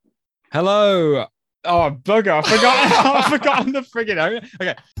Hello. Oh, bugger. I forgot. I've forgotten the friggin' owner.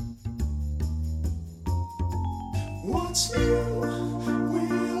 Okay. What's new?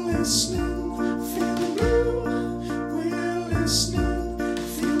 We're listening, feeling blue. We're listening,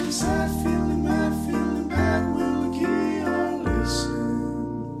 feeling sad, feeling mad, feeling bad. We'll keep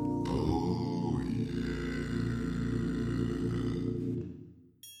listening. Oh yeah.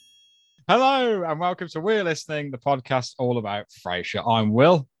 Hello, and welcome to We're Listening, the podcast all about Frasier. I'm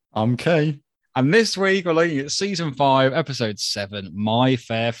Will. I'm Kay. And this week we're looking at season 5, episode 7, My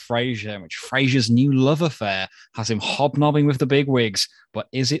Fair Frasier, in which Frasier's new love affair has him hobnobbing with the bigwigs. But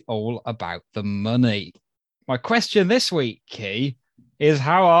is it all about the money? My question this week, Key, is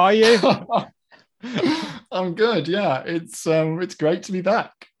how are you? I'm good. Yeah, it's great to be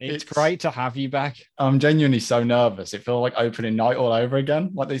back. It's great to have you back. I'm genuinely so nervous. It feels like opening night all over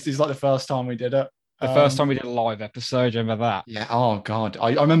again. Like this is like the first time we did it. The first time we did a live episode, remember that? Yeah. Oh God.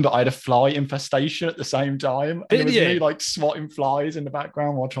 I remember I had a fly infestation at the same time. Did it was you? me like swatting flies in the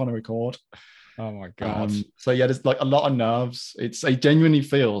background while trying to record. Oh my God. So yeah, there's like a lot of nerves. It genuinely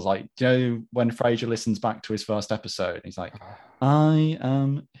feels like, you know, when Frasier listens back to his first episode, he's like, I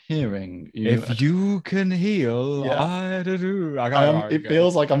am hearing you. If you can heal, Yeah. I do. It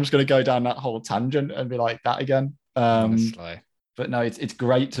feels like I'm just going to go down that whole tangent and be like that again. Honestly. But no, it's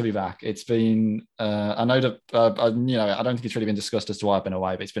great to be back. It's been, I know that, I don't think it's really been discussed as to why I've been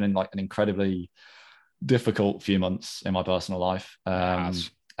away, but it's been in like an incredibly difficult few months in my personal life.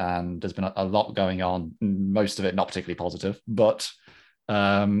 And there's been a lot going on, most of it not particularly positive, but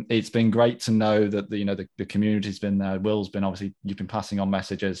it's been great to know that the community's been there. Will's been, obviously, you've been passing on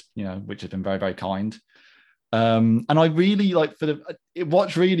messages, which has been very, very kind. And I really like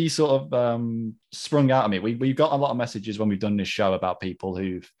what's really sort of sprung out of me. We've got a lot of messages when we've done this show about people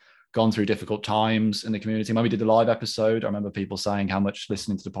who've gone through difficult times in the community. When we did the live episode, I remember people saying how much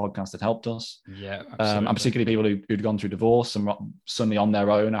listening to the podcast had helped us. Yeah, and particularly people who'd gone through divorce and suddenly on their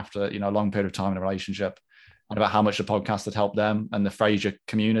own after a long period of time in a relationship, and about how much the podcast had helped them and the Frasier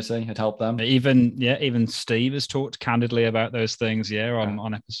community had helped them. Even Steve has talked candidly about those things,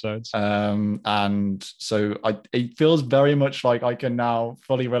 on episodes. And so it feels very much like I can now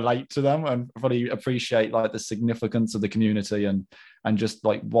fully relate to them and fully appreciate like the significance of the community and just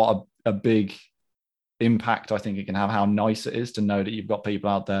like what a big impact I think it can have, how nice it is to know that you've got people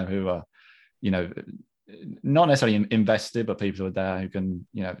out there who are, not necessarily invested, but people who are there who can,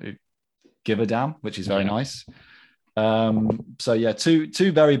 who give a damn, which is very nice. So yeah,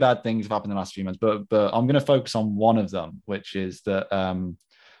 two very bad things have happened in the last few months, but I'm going to focus on one of them, which is that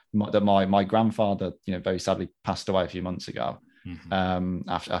my grandfather, very sadly passed away a few months ago,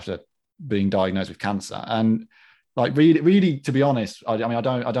 after being diagnosed with cancer. And like really, to be honest, I don't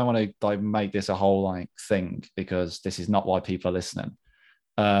want to like make this a whole like thing, because this is not why people are listening.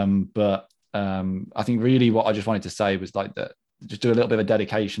 But I think really what I just wanted to say was like that, just do a little bit of a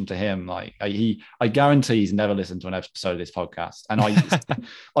dedication to him. Like I guarantee he's never listened to an episode of this podcast, and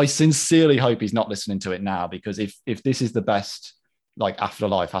I sincerely hope he's not listening to it now, because if this is the best like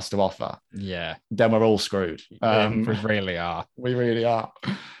Afterlife has to offer, then we're all screwed. We really are. We really are.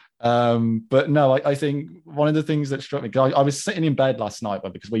 But no, I think one of the things that struck me, because I was sitting in bed last night,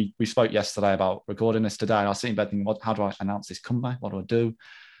 because we spoke yesterday about recording this today, and I was sitting in bed thinking, how do I announce this comeback? What do I do?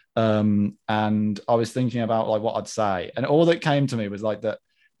 And I was thinking about like what I'd say, and all that came to me was like that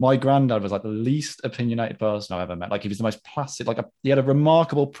my granddad was like the least opinionated person I've ever met. Like he was the most placid, he had a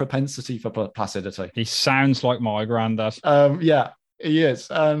remarkable propensity for placidity. He sounds like my granddad. Yeah, he is.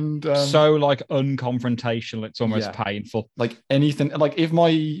 And so like unconfrontational, it's almost painful. Like anything, like if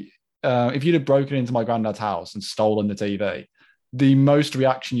you'd have broken into my granddad's house and stolen the TV, the most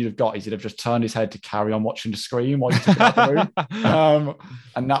reaction you'd have got is he'd have just turned his head to carry on watching the screen while you took it out the room.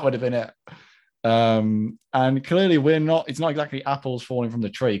 And that would have been it. And clearly it's not exactly apples falling from the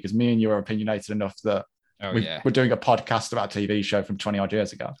tree, because me and you are opinionated enough that we're doing a podcast about a TV show from 20 odd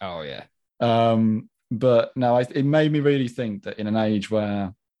years ago. Oh yeah. But no, it made me really think that in an age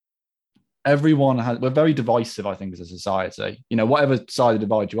where we're very divisive, I think, as a society, whatever side of the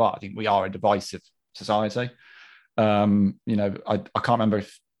divide you are, I think we are a divisive society. I can't remember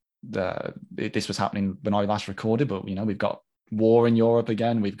if this was happening when I last recorded, but we've got war in Europe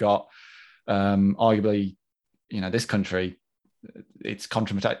again. We've got arguably, this country, it's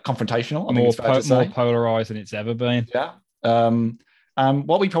confrontational. More polarized than it's ever been. Yeah. And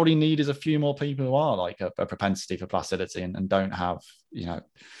what we probably need is a few more people who are like a propensity for placidity and don't have,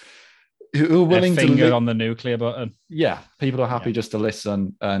 who are willing to finger on the nuclear button. Yeah, people are happy just to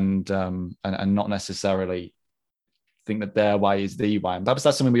listen and not necessarily think that their way is the way. And perhaps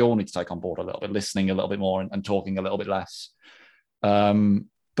that's something we all need to take on board a little bit, listening a little bit more and talking a little bit less.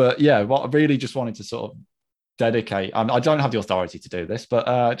 But yeah, what I really just wanted to sort of dedicate. I don't have the authority to do this,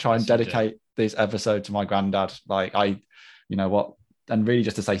 but try and Yes, you do. dedicate this episode to my granddad. Like you know what, and really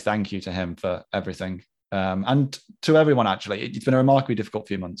just to say thank you to him for everything, and to everyone. Actually, it's been a remarkably difficult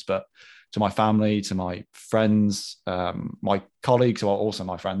few months, but to my family, to my friends, my colleagues who are also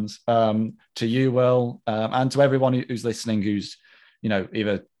my friends, to you, Will, and to everyone who's listening, who's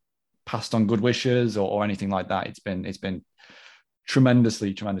either passed on good wishes or anything like that. It's been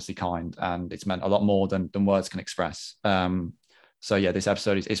tremendously kind, and it's meant a lot more than words can express. So yeah, this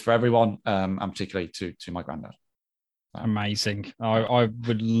episode is for everyone, and particularly to my granddad. Amazing. I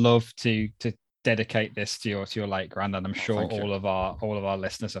would love to dedicate this to your late granddad. I'm sure thank you. all of our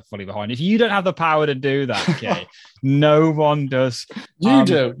listeners are fully behind. If you don't have the power to do that, okay, no one does. You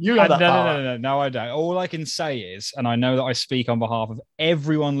do. You have that power. No, I don't. All I can say is, and I know that I speak on behalf of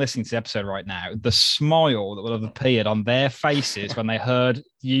everyone listening to the episode right now, the smile that will have appeared on their faces when they heard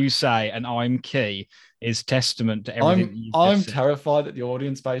you say, "And I'm Key," is testament to everything. I'm terrified that the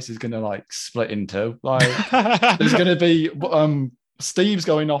audience base is going to like split in two. Like, there's going to be Steve's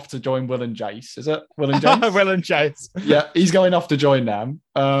going off to join Will and Jace. Is it Will and Jace? Will and Jace. Yeah, he's going off to join them.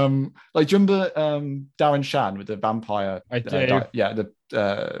 Like, do you remember Darren Shan with the vampire? I do. I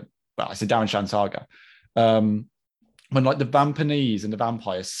said Darren Shan saga. When like the Vampanese and the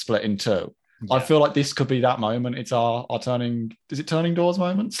vampires split in two. Yeah. I feel like this could be that moment. It's our turning. Is it turning doors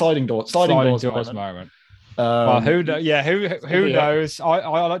moment? Sliding doors moment. Well, who knows?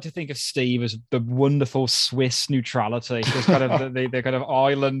 I like to think of Steve as the wonderful Swiss neutrality, just kind of the kind of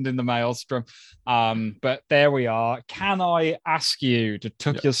island in the maelstrom. But there we are. Can I ask you to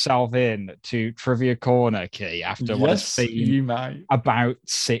tuck yourself in to Trivia Corner, Key, after what has been about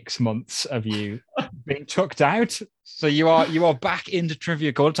 6 months of you being tucked out? So you are back into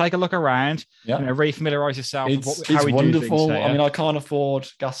Trivia Corner. Take a look around. Yeah, refamiliarize yourself. It's wonderful. I mean, I can't afford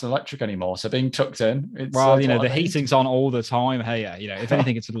gas and electric anymore, so being tucked in. The heating's on all the time here. If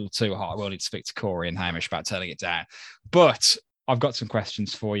anything, it's a little too hot. We'll need to speak to Corey and Hamish about turning it down. But I've got some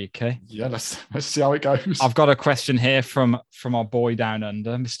questions for you, Key. Yeah, let's see how it goes. I've got a question here from our boy down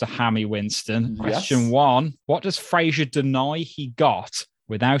under, Mr. Hammy Winston. Question 1: what does Frasier deny he got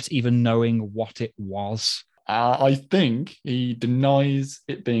without even knowing what it was? I think he denies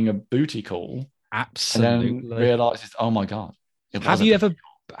it being a booty call. Absolutely. And then realizes, oh my God. Have you ever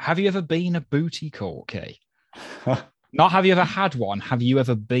been a booty call, Key? Not have you ever had one? Have you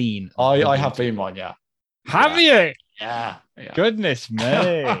ever been? I have been one, yeah. Have you? Yeah. Goodness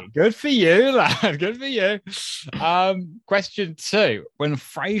me. Good for you, lad. Good for you. Question 2. When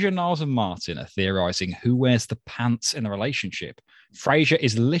Frasier, Niles, and Martin are theorizing who wears the pants in the relationship, Frasier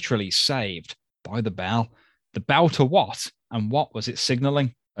is literally saved by the bell. The bell to what? And what was it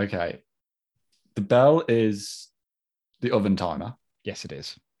signaling? Okay. The bell is the oven timer. Yes, it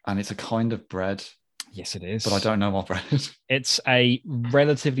is. And it's a kind of bread. Yes, it is. But I don't know what bread. It's a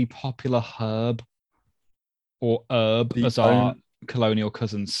relatively popular herb, or herb, as our colonial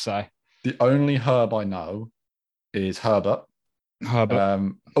cousins say. The only herb I know is Herbert.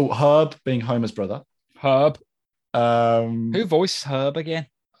 Herbert. Herb being Homer's brother. Herb. Who voiced Herb again?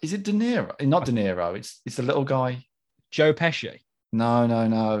 Is it De Niro? Not De Niro. It's the little guy. Joe Pesci. No.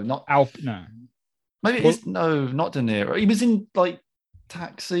 Not Alp. No. Maybe it is. No, not De Niro. He was in like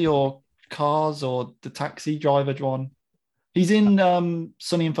Taxi or Cars or the Taxi Driver one. He's in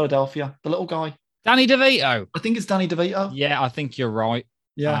Sunny in Philadelphia. The little guy. Danny DeVito. I think it's Danny DeVito. Yeah, I think you're right.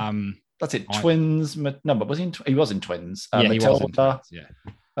 Yeah. That's it. Twins. No, but was he was in Twins. Yeah, he was in Twins.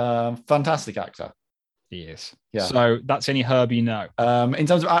 Yeah. Fantastic actor. He is. Yeah. So that's any herb you know. In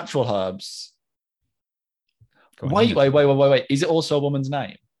terms of actual herbs. Wait. Is it also a woman's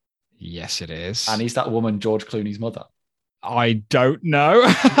name? Yes, it is. And is that woman George Clooney's mother? I don't know.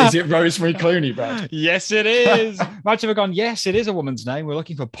 Is it Rosemary Clooney, Brad? Yes, it is. Might have gone, yes, it is a woman's name. We're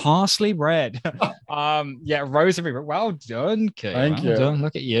looking for parsley bread. Rosemary. Well done, Kate. Thank you. Done.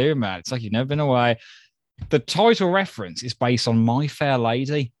 Look at you, man. It's like you've never been away. The title reference is based on My Fair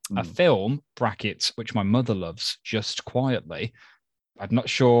Lady, a film, brackets, which my mother loves just quietly. I'm not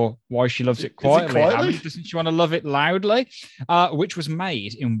sure why she loves it quietly. Doesn't she want to love it loudly? Which was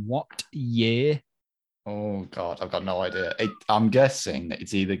made in what year? Oh, God, I've got no idea. I'm guessing that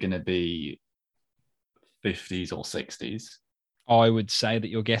it's either going to be 50s or 60s. I would say that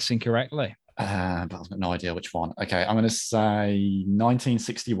you're guessing correctly. But I've got no idea which one. Okay, I'm going to say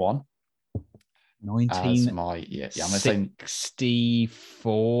 1961.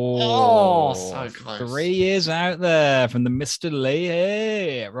 1964. Oh, so close. 3 years out there from the Mr. Lee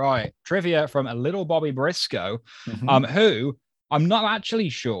here. Right. Trivia from a little Bobby Briscoe, who I'm not actually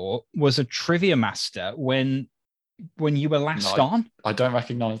sure was a trivia master when when you were last No, on. I don't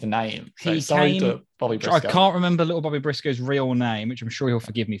recognize the name. So He sorry came- to Bobby I Briscoe. can't remember little Bobby Briscoe's real name, which I'm sure he'll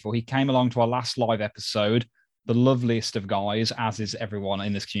forgive me for. He came along to our last live episode, the loveliest of guys, as is everyone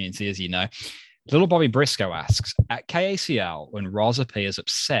in this community, as you know. Little Bobby Briscoe asks, at KACL, when Roz appears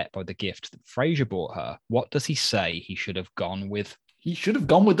upset by the gift that Frasier bought her, what does he say he should have gone with? He should have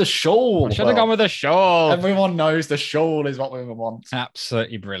gone with the shawl. I should have gone with a shawl. Everyone knows the shawl is what we want.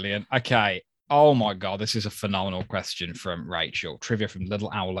 Absolutely brilliant. Okay. Oh my God, this is a phenomenal question from Rachel. Trivia from Little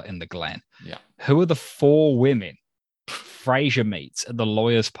Owlet in the Glen. Yeah. Who are the 4 women Frasier meets at the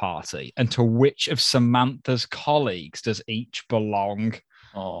lawyer's party, and to which of Samantha's colleagues does each belong?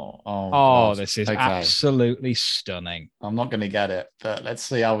 Oh, Oh, God. this is Okay. absolutely stunning. I'm not going to get it, but let's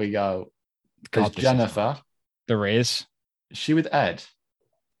see how we go. Because God, this is Jennifer, There is is she with Ed?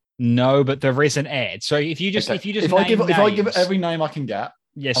 no, but there is an Ed. So if you just Okay. if you just if I give names- every name I can get,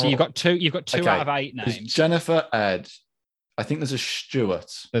 yeah, so you've got two Okay. out of 8 there's names. Jennifer, Ed. I think there's a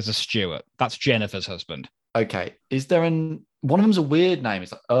Stuart. There's a Stuart. That's Jennifer's husband. Okay. Is there one of them's a weird name?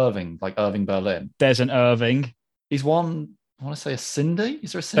 It's like Irving Berlin. There's an Irving. Is one, I want to say a Cindy?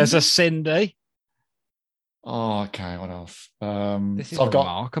 Is there a Cindy? There's a Cindy. Oh, okay. What else? This is So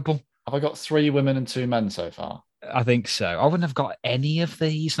remarkable. have I got 3 women and 2 men so far? I think so. I wouldn't have got any of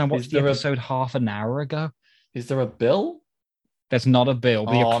these. And I watched the there a- episode half an hour ago. Is there a Bill? There's not a Bill,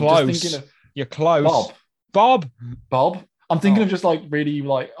 but Oh, you're I'm close. just thinking of You're close. Bob. Bob. Bob. I'm thinking Oh. of just like really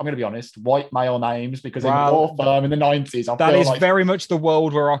like, I'm going to be honest, white male names because in Wow. law firm in the 90s, I That feel is like, very much the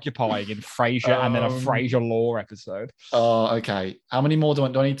world we're occupying in Frasier and then a Um, Frasier Law episode. oh, okay. How many more do I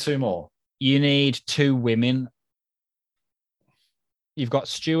need? 2 more. You need 2 women. You've got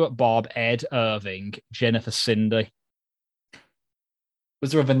Stuart, Bob, Ed, Irving, Jennifer, Cindy.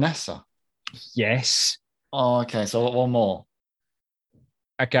 Was there a Vanessa? Yes. Oh, okay. So I got 1 more.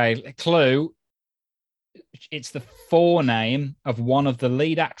 Okay, clue. It's the forename of one of the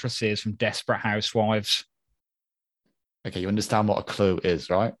lead actresses from Desperate Housewives. Okay. You understand what a clue is,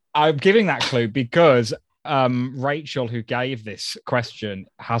 right? I'm giving that clue because Rachel, who gave this question,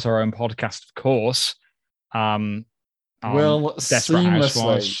 has her own podcast, of course. Well, Desperate seamlessly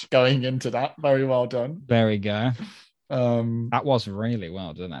Housewives. going into that. Very well done. There we go. Um, That was really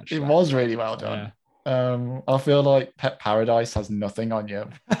well done, actually. it was really well done. I feel like Pet Paradise has nothing on you.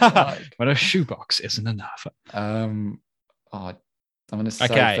 Yeah. But a shoebox isn't enough. I'm going to say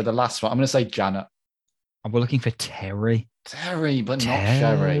Okay. for the last one, I'm going to say Janet. We're looking for Terry. Terry, but not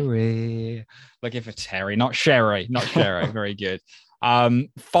Sherry. Terry. Looking for Terry, not Sherry. Not Sherry. Very good.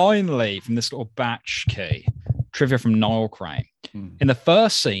 Finally, from this little batch key, trivia from Niall Crane. In the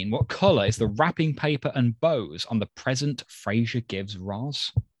first scene, what color is the wrapping paper and bows on the present Frasier gives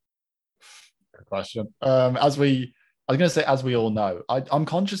Roz? Good question. As we all know, I'm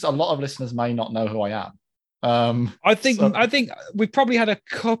conscious a lot of listeners may not know who I am. I think So- we've probably had a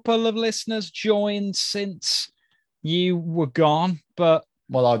couple of listeners join since you were gone, but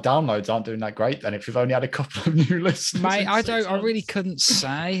well, our downloads aren't doing that great then if we've only had a couple of new listeners. mate, in I 6 really months. couldn't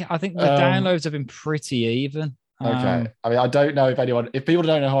say. I think the Um, downloads have been pretty even. Okay. I mean, I don't know if people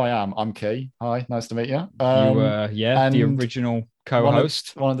don't know who I am, I'm Key. Hi, nice to meet you. You were, the and original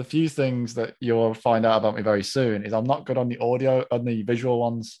co-host. One of the few things that you'll find out about me very soon is I'm not good on the audio and the visual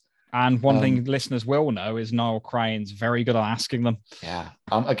ones. And one thing listeners will know is Niall Crane's very good at asking them. Yeah.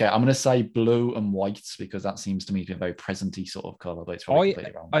 Okay. I'm going to say blue and white because that seems to me to be a very presenty sort of color, but it's probably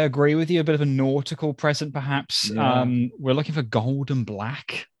completely wrong. I agree with you. A bit of a nautical present, perhaps. Yeah. We're looking for gold and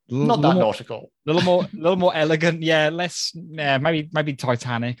black. Not that nautical. little more elegant. Yeah, less. Yeah, maybe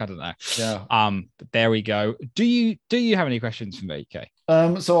Titanic. I don't know. Yeah. But there we go. Do you have any questions for me, Kay?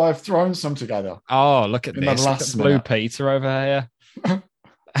 So I've thrown some together. Oh, look at In the this. Look last at Blue minute. Peter over here.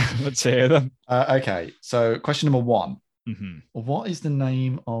 Let's hear them. Okay. So question number 1. Mm-hmm. What is the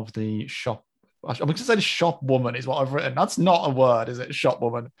name of the shop? I'm going to say the shop woman is what I've written. That's not a word, is it? Shop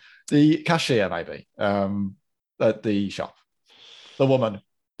woman. The cashier, maybe. At the shop. The woman.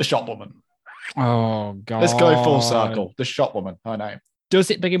 The shop woman. Oh God. Let's go full circle. The shop woman. Her name.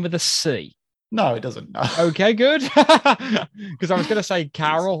 Does it begin with a C? No, it doesn't. No. Okay, good. Because I was going to say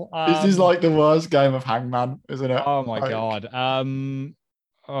Carol. This is like the worst game of Hangman, isn't it? Oh my Like, God.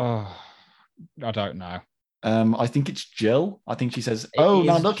 Oh, I don't know. I think it's Jill. I think she says, It "Oh,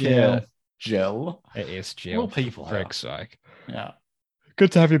 now is look Jill. here, Jill." It is Well, Jill. people. For Here. Greg's sake. Yeah.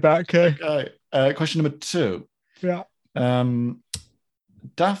 Good to have you back, Kay. Okay. Question number 2. Yeah.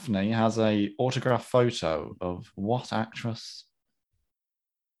 Daphne has a autograph photo of what actress?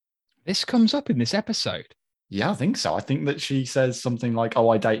 This comes up in this episode. Yeah, I think so. I think that she says something like, "Oh,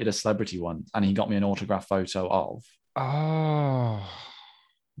 I dated a celebrity once, and he got me an autograph photo of." Oh.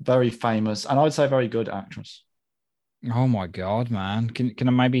 Very famous, and I would say very good actress. Oh my God, man. Can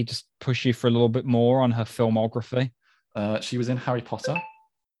I maybe just push you for a little bit more on her filmography? She was in Harry Potter.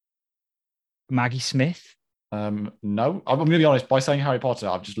 Maggie Smith? No, I'm going to be honest. By saying Harry Potter,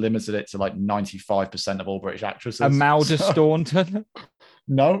 I've just limited it to like 95% of all British actresses. Imelda So, Staunton?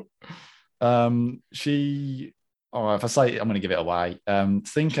 no. She. Oh, if I say it, I'm going to give it away.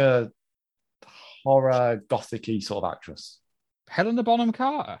 Think a horror gothic-y sort of actress. Helena Bonham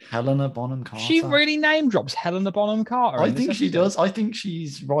Carter? Helena Bonham Carter. She really name drops Helena Bonham Carter. I in this think she episode. does. I think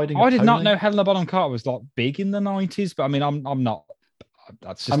she's riding. I a did not pony. know Helena Bonham Carter was like big in the 90s, but I mean, I'm not.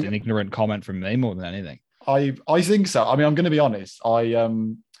 That's just an ignorant comment from me more than anything. I think so. I mean, I'm going to be honest. I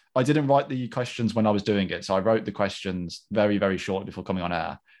didn't write the questions when I was doing it, so I wrote the questions very, very shortly before coming on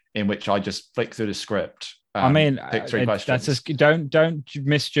air, in which I just flicked through the script. I mean, pick three questions. That's just, don't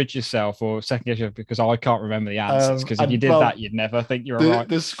misjudge yourself or second guess yourself because I can't remember the answers. Because if you did that, you'd never think you were right.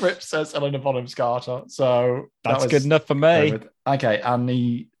 The script says Helena Bonham Carter, so that's good enough for me. Okay, and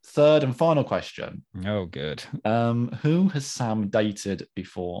the third and final question. Oh, good. Who has Sam dated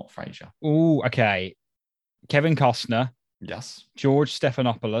before Frasier? Oh, okay. Kevin Costner. Yes. George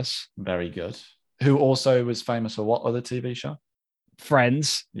Stephanopoulos. Very good. Who also was famous for what other TV show?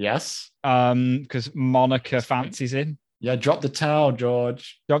 Friends. Yes. Because Monica fancies him. Yeah, drop the towel,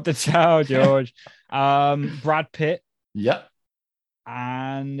 George. Drop the towel, George. Brad Pitt. Yep.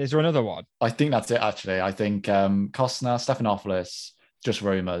 And is there another one? I think that's it, actually. I think Costner, Stephanopoulos, just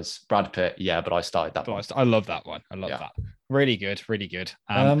rumors. Brad Pitt, yeah, but I started that one. I love that one. I love that. Really good, really good.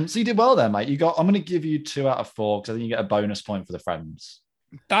 So you did well there, mate. I'm going to give you 2 out of 4 because I think you get a bonus point for the friends.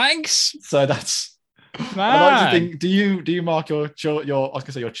 Thanks. So that's. Man. I like to think. Do you mark your I was going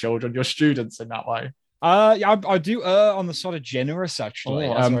to say your children, your students in that way? Yeah, I do on the sort of generous actually.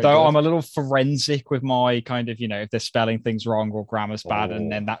 Though good. I'm a little forensic with my kind of, if they're spelling things wrong or grammar's bad,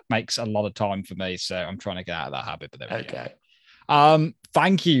 and then that makes a lot of time for me. So I'm trying to get out of that habit. But there we go.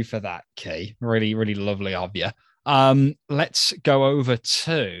 Thank you for that, Key. Really, really lovely of you. Let's go over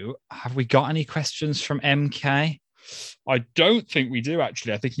to. Have we got any questions from MK? I don't think we do,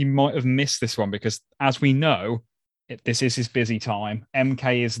 actually. I think he might have missed this one because, as we know, this is his busy time.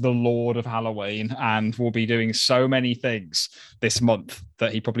 MK is the Lord of Halloween and will be doing so many things this month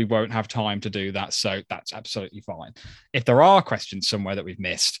that he probably won't have time to do that. So that's absolutely fine. If there are questions somewhere that we've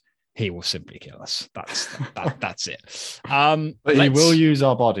missed, he will simply kill us. That's it. But he will use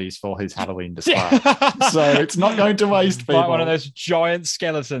our bodies for his Halloween display. So it's not going to waste people. Like one of those giant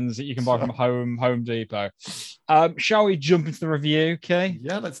skeletons that you can buy from Home Depot. Shall we jump into the review, okay?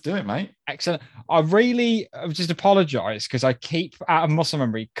 Yeah, let's do it, mate. Excellent. I just apologize because I keep out of muscle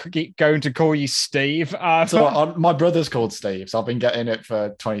memory keep going to call you Steve. So my brother's called Steve, so I've been getting it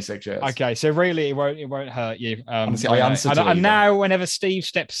for 26 years. Okay, so really it won't hurt you. Honestly, I answered to and now whenever Steve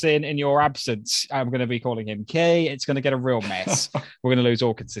steps in your absence, I'm going to be calling him Key. It's going to get a real mess. We're going to lose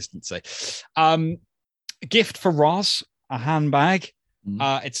all consistency. Gift for Roz, a handbag.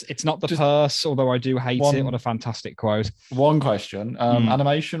 It's not the purse, although I do hate it. What a fantastic quote. One question.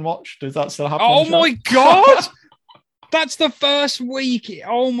 Animation Watch, does that still happen? Oh my God! That's the first week.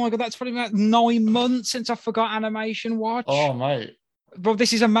 Oh my God, that's probably about 9 months since I forgot Animation Watch. Oh, mate. But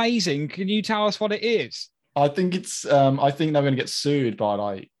this is amazing. Can you tell us what it is? I think it's I think they're going to get sued by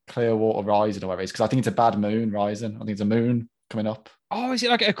like Clearwater Rising or whatever it is, because I think it's a bad moon rising. I think it's a moon coming up. Oh, is it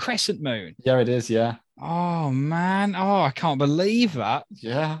like a crescent moon? Yeah, it is. Yeah. Oh man! Oh, I can't believe that.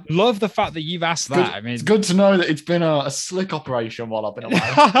 Yeah, love the fact that you've asked that. I mean, it's good to know that it's been a slick operation while I've been away.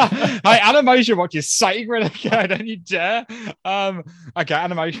 Hey, Animation Watch is sacred. Okay, don't you dare. Okay,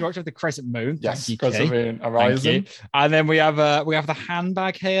 Animation Watch of the crescent moon. Yes, you, crescent moon horizon. And then we have the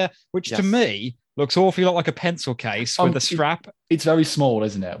handbag here, which to me looks awfully like a pencil case with a strap. It's very small,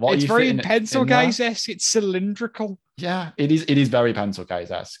 isn't it? It's very pencil case-esque. It's cylindrical. Yeah, it is. It is very pencil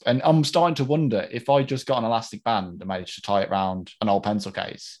case-esque. And I'm starting to wonder if I just got an elastic band and managed to tie it around an old pencil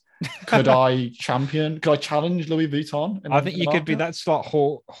case, could I challenge Louis Vuitton? I think you could be, that's like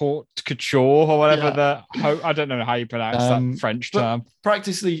haute couture or whatever I don't know how you pronounce that French term.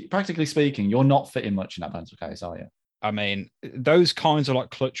 Practically speaking, you're not fitting much in that pencil case, are you? I mean, those kinds of like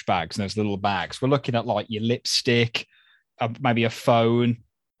clutch bags and those little bags. We're looking at like your lipstick, maybe a phone,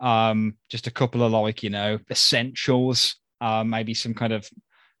 just a couple of like, essentials, maybe some kind of,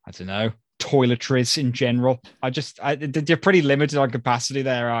 I don't know, toiletries in general. You're pretty limited on capacity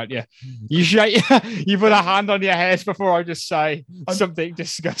there, aren't you? You put a hand on your head before I just say something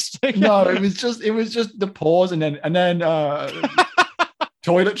disgusting. No, it was just the pause and then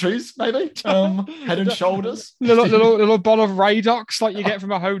toiletries, maybe. Head and shoulders. little bottle of Radox like you get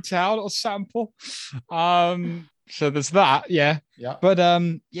from a hotel, little sample. So there's that, yeah. But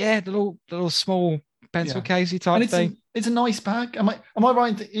little small pencil Yeah. casey And type it's thing. it's a nice bag. Am I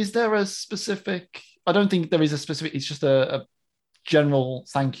right? Is there a specific? I don't think there is a specific. It's just a general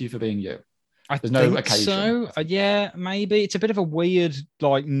thank you for being you. I There's no think occasion. so. Yeah, maybe it's a bit of a weird,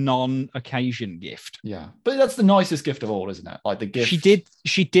 like, non-occasion gift. Yeah, but that's the nicest gift of all, isn't it? Like the gift.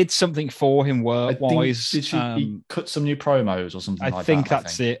 She did something for him I think, work-wise. did she he cut some new promos or something I like think that?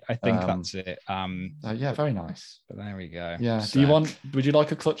 that's it. I think Um, that's it. Yeah, very nice. But there we go. Yeah. So- Would you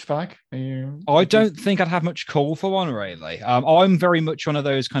like a clutch bag? I don't think I'd have much call for one, really. I'm very much one of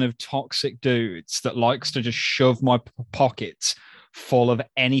those kind of toxic dudes that likes to just shove my pockets full of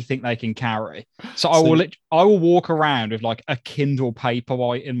anything they can carry. So I will walk around with like a Kindle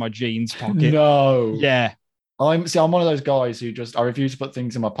Paperwhite in my jeans pocket. No. Yeah. I'm one of those guys who I refuse to put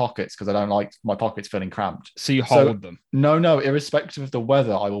things in my pockets because I don't like my pockets feeling cramped. So you hold them. No, irrespective of the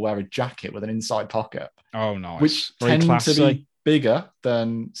weather, I will wear a jacket with an inside pocket. Oh, nice. Which Very tend classy. to be bigger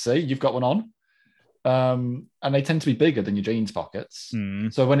than, see, you've got one on. And they tend to be bigger than your jeans pockets.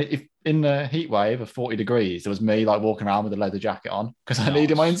 Mm. So if in the heat wave of 40 degrees, there was me like walking around with a leather jacket on because I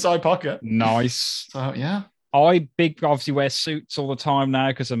needed my inside pocket. Nice. So yeah. I obviously wear suits all the time now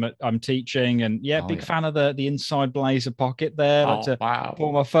because I'm teaching, and big fan of the inside blazer pocket there. Like to Wow.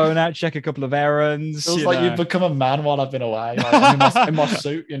 pull my phone out, check a couple of errands. Feels like you've become a man while I've been away. Like, I'm in my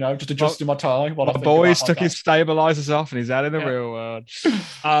suit, just adjusting my tie. My boys took his stabilizers off and he's out in the real world.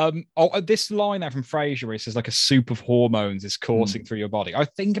 This line there from Frasier where it says like a soup of hormones is coursing through your body. I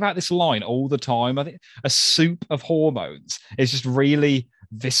think about this line all the time. I think a soup of hormones is just really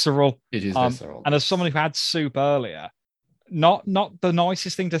visceral. It is visceral. And as someone who had soup earlier, not the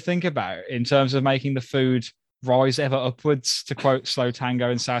nicest thing to think about in terms of making the food rise ever upwards, to quote Slow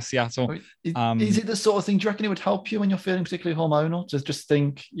Tango in South Seattle. Is it the sort of thing, do you reckon it would help you when you're feeling particularly hormonal to just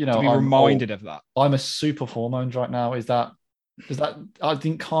think, to be reminded of that? I'm a soup of hormones right now. Does that I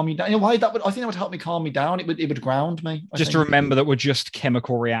think calm you down? In a way, I think that would help me calm me down. It would ground me. To remember that we're just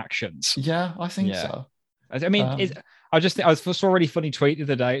chemical reactions. Yeah, I think so. I mean, I saw a really funny tweet the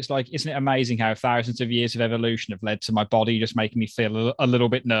other day. It's like, isn't it amazing how thousands of years of evolution have led to my body just making me feel a little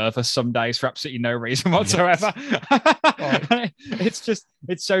bit nervous some days for absolutely no reason whatsoever? Right.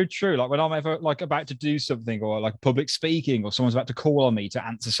 It's so true. Like when I'm ever like about to do something or like public speaking or someone's about to call on me to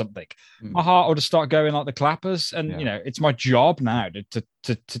answer something, my heart will just start going like the clappers. And it's my job now to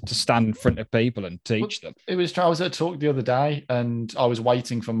stand in front of people and teach them. It was, I was at a talk the other day and I was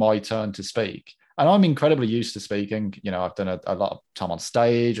waiting for my turn to speak. And I'm incredibly used to speaking. I've done a lot of time on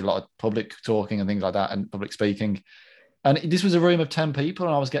stage, a lot of public talking and things like that, and public speaking. And this was a room of 10 people,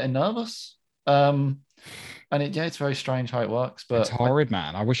 and I was getting nervous. And it's very strange how it works. But it's horrid,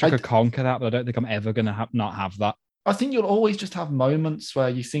 man. I wish I could conquer that, but I don't think I'm ever going to not have that. I think you'll always just have moments where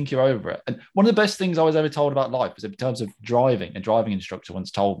you think you're over it. And one of the best things I was ever told about life was in terms of driving. A driving instructor once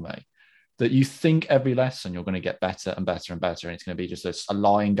told me that you think every lesson you're going to get better and better and better, and it's going to be just a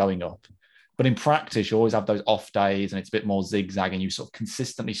line going up. But in practice, you always have those off days and it's a bit more zigzag and you sort of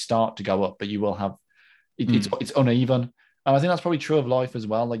consistently start to go up, but you will have, it's uneven. And I think that's probably true of life as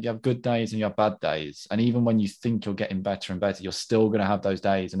well. Like you have good days and you have bad days. And even when you think you're getting better and better, you're still going to have those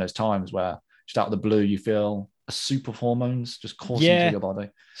days and those times where just out of the blue, you feel a soup of hormones just coursing through your body.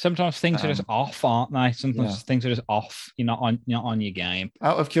 Sometimes things are just off, aren't they? Sometimes things are just off. You're not on your game.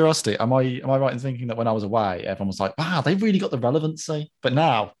 Out of curiosity, am I right in thinking that when I was away, everyone was like, wow, they've really got the relevancy. But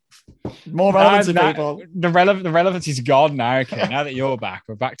now, more relevancy, people. The relevancy's gone now. Okay, now that you're back,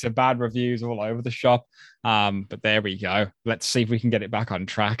 we're back to bad reviews all over the shop. But there we go. Let's see if we can get it back on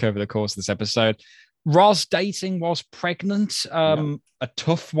track over the course of this episode. Roz dating was pregnant. A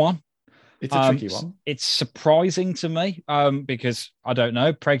tough one. It's a tricky one. It's surprising to me because I don't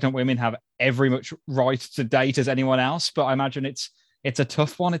know. Pregnant women have every much right to date as anyone else, but I imagine it's a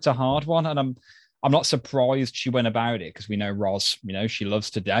tough one. It's a hard one, and I'm not surprised she went about it because we know Roz. She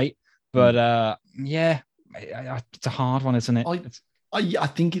loves to date, but it's a hard one, isn't it? I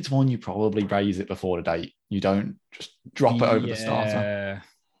think it's one you probably raise it before the date. You don't just drop it over the starter.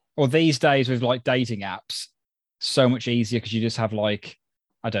 Or these days with like dating apps, so much easier because you just have like,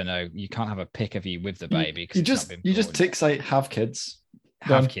 I don't know, you can't have a pic of you with the baby. You just tick say have kids.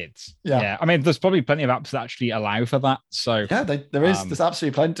 Have kids. Yeah. I mean, there's probably plenty of apps that actually allow for that. So yeah, there's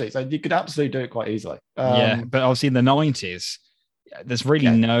absolutely plenty. So you could absolutely do it quite easily. But obviously in the 90s, there's really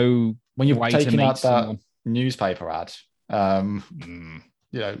no when you're way taking to meet out someone. that newspaper ad.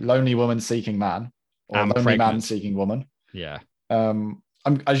 Lonely woman seeking man, or And lonely pregnant. man seeking woman. Yeah.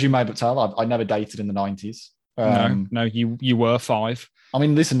 As you may but tell, I never dated in the 90s. No, you were 5. I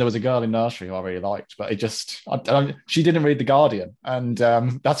mean, listen, there was a girl in nursery who I really liked, but she didn't read The Guardian, and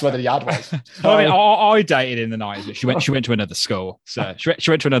that's where the ad was. So, I mean, I dated in the 90s. She went to another school, so she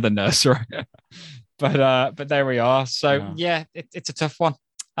went to another nursery. but there we are. So Yeah. it's a tough one.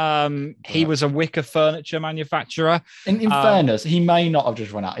 He Right. was a wicker furniture manufacturer. In fairness, he may not have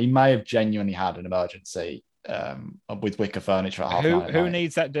just run out. He may have genuinely had an emergency with wicker furniture at half Who nine at who night.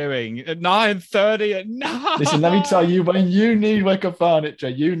 needs that doing at 9:30 at night? Listen, let me tell you, when you need wicker furniture,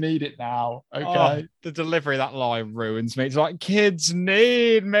 you need it now. Okay. Oh, the delivery of that line ruins me. It's like kids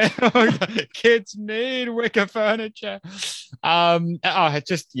need milk, kids need wicker furniture.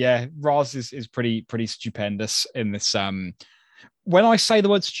 Roz is pretty stupendous in this. When I say the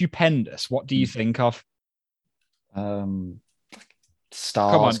word stupendous, what do you think of?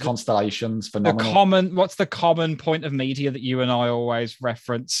 Stars, on, constellations, phenomenal. What's the common point of media that you and I always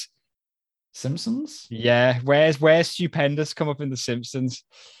reference? Simpsons? Yeah, where's stupendous come up in the Simpsons?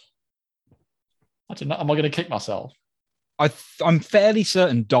 I don't know. Am I going to kick myself? I'm fairly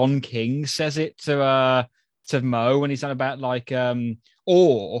certain Don King says it to Mo when he's on about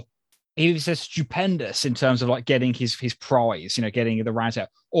or he says stupendous in terms of like getting his prize, getting the round out.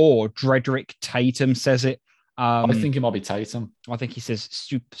 Or Drederick Tatum says it. I think it might be Tatum. I think he says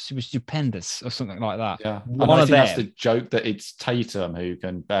super stupendous or something like that. Yeah, One and I of think that's them. the joke that it's Tatum who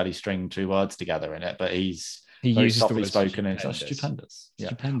can barely string two words together in it, but he very uses the softly word spoken. It's stupendous. stupendous. Yeah.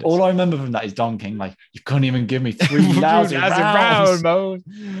 Stupendous. All I remember from that is Don King, like, you couldn't even give me 3 lousy rounds. Mo.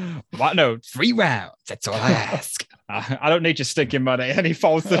 What? No, 3 rounds. That's all I ask. I don't need your stinking money. And he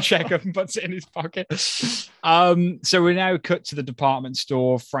folds the check up and puts it in his pocket. So we now cut to the department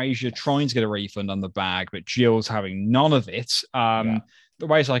store. Frasier trying to get a refund on the bag, but Jill's having none of it. The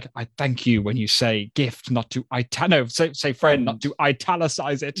way it's like, I thank you when you say gift, not to say friend, not to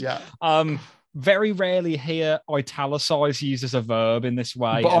italicize it. Yeah. Very rarely hear italicize used as a verb in this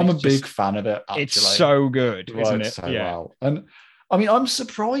way. But I'm a big fan of it, actually. It's so good, It isn't works it? so well. And I mean, I'm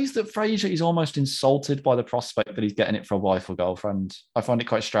surprised that Frasier is almost insulted by the prospect that he's getting it for a wife or girlfriend. I find it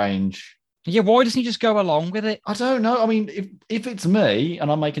quite strange. Yeah, why doesn't he just go along with it? I don't know. I mean, if it's me and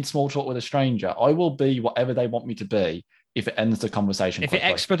I'm making small talk with a stranger, I will be whatever they want me to be if it ends the conversation If quickly.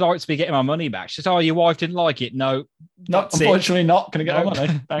 it expedites me getting my money back, she says, "Oh, your wife didn't like it." No, No, that's it. unfortunately not. Can I get No. my money?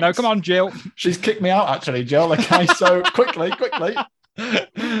 Thanks. No, come on, Jill. She's kicked me out, actually, Jill. Okay, so quickly.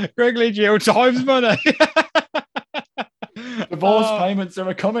 Quickly, Jill. Time's money. Divorce payments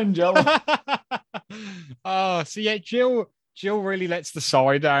are coming, Jill. So yeah, Jill really lets the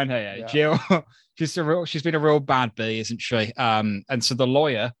side down here. Yeah. Jill, she's been a real bad bee, isn't she? And so the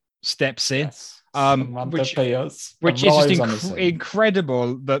lawyer steps in. Yes. Samantha Pierce Which is arrives just on the scene.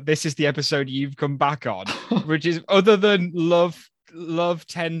 incredible that this is the episode you've come back on, which is other than love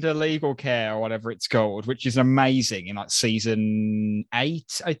tender legal care or whatever it's called, which is amazing in like season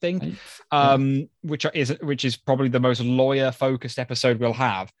 8, I think. Which is probably the most lawyer focused episode we'll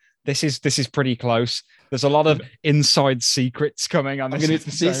have. This is pretty close. There's a lot of inside secrets coming on this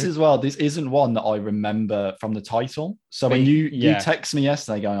episode. This as well. This isn't one that I remember from the title. So when you text me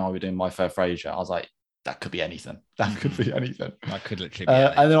yesterday going, "Oh, we're doing My Fair Frasier," I was like, that could be anything. That could be anything. That could literally be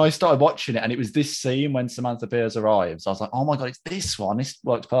anything. And then I started watching it, and it was this scene when Samantha Pierce arrives. I was like, "Oh my god, it's this one! This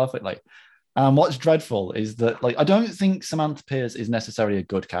works perfectly." And what's dreadful is that, like, I don't think Samantha Pierce is necessarily a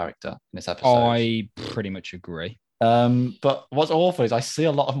good character in this episode. I pretty much agree. But what's awful is I see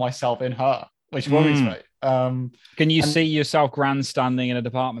a lot of myself in her, which worries me. Can you see yourself grandstanding in a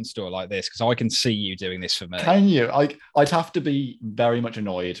department store like this? Because I can see you doing this for me. Can you? I'd have to be very much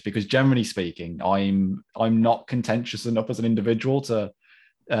annoyed because, generally speaking, I'm not contentious enough as an individual to.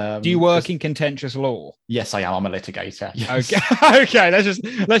 Do you work in contentious law? Yes, I am. I'm a litigator. Yes. Okay. Okay.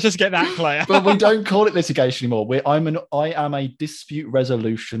 Let's just get that clear. But we don't call it litigation anymore. I am a dispute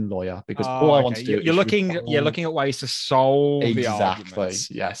resolution lawyer because all I want to do. You're looking at ways to solve the exactly.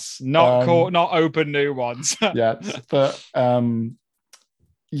 arguments. Yes. Not open new ones. Yes, but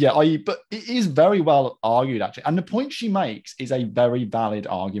but it is very well argued actually, and the point she makes is a very valid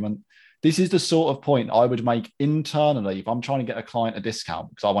argument. This is the sort of point I would make internally if I'm trying to get a client a discount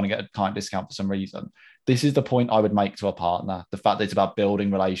because I want to get a client discount for some reason. This is the point I would make to a partner. The fact that it's about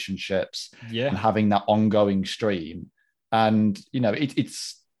building relationships and having that ongoing stream. And,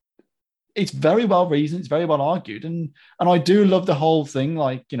 it's very well reasoned. It's very well argued. And I do love the whole thing.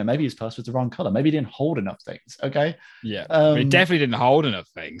 Like, maybe his purse was the wrong color. Maybe he didn't hold enough things. Okay. Yeah. He definitely didn't hold enough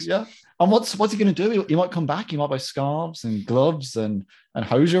things. Yeah. And what's he going to do? He might come back. He might buy scarves and gloves and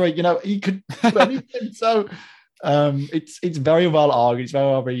hosiery. He could do anything. So it's very well argued. It's very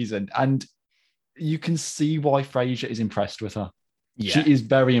well reasoned. And you can see why Frasier is impressed with her. Yeah. She is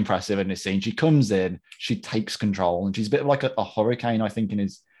very impressive in this scene. She comes in, she takes control, and she's a bit of like a hurricane, I think, in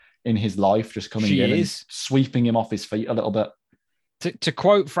his life, just coming in and sweeping him off his feet a little bit. To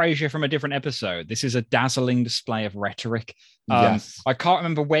quote Frasier from a different episode, this is a dazzling display of rhetoric. Yes. I can't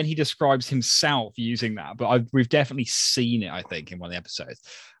remember when he describes himself using that, but we've definitely seen it, I think, in one of the episodes.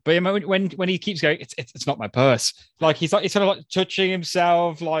 But when he keeps going, it's not my purse. Like he's sort of like touching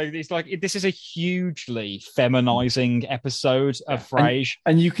himself. Like it's like this is a hugely feminizing episode of Frasier.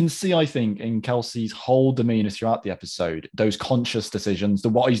 And you can see, I think, in Kelsey's whole demeanor throughout the episode, those conscious decisions,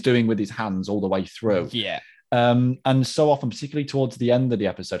 what he's doing with his hands all the way through. Yeah. And so often, particularly towards the end of the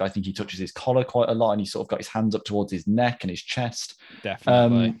episode, I think he touches his collar quite a lot, and he's sort of got his hands up towards his neck and his chest.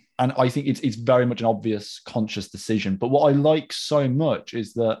 Definitely. And I think it's very much an obvious conscious decision. But what I like so much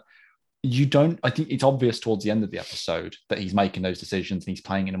is that I think it's obvious towards the end of the episode that he's making those decisions and he's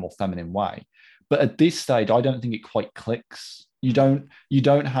playing in a more feminine way. But at this stage, I don't think it quite clicks. You don't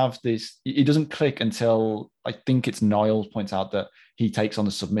have this, it doesn't click until I think it's Niles points out that he takes on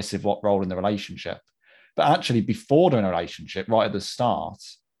the submissive role in the relationship. But actually, before the relationship, right at the start,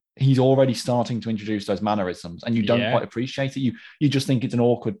 he's already starting to introduce those mannerisms, and you don't quite appreciate it. You just think it's an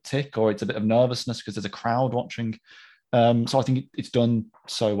awkward tick, or it's a bit of nervousness because there's a crowd watching. So I think it's done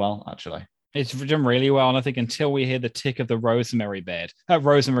so well, actually. It's done really well, and I think until we hear the tick of the rosemary bread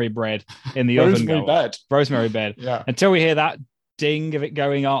in the oven rosemary bed, yeah. Until we hear that ding of it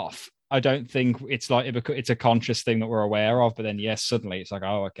going off, I don't think it's like it's a conscious thing that we're aware of. But then, yes, suddenly it's like,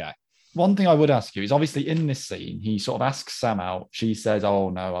 oh, okay. One thing I would ask you is obviously in this scene, he sort of asks Sam out. She says, oh,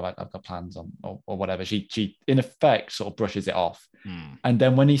 no, I've got plans on or whatever. She, in effect, sort of brushes it off. And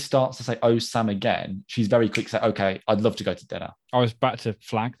then when he starts to say, oh, Sam again, she's very quick to say, okay, I'd love to go to dinner. I was about to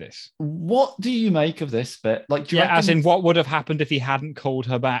flag this. What do you make of this bit? Like, do you as in what would have happened if he hadn't called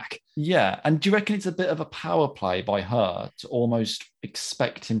her back? Yeah. And do you reckon it's a bit of a power play by her to almost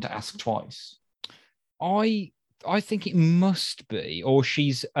expect him to ask twice? I think it must be, or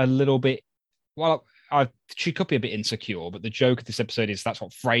she's a little bit, well, she could be a bit insecure, but the joke of this episode is that's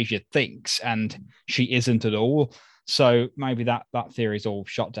what Frasier thinks, and she isn't at all. So maybe that theory is all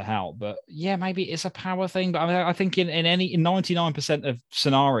shot to hell. But yeah, maybe it's a power thing. But I think in 99% of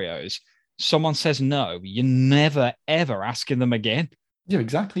scenarios, someone says no, you're never, ever asking them again. Yeah,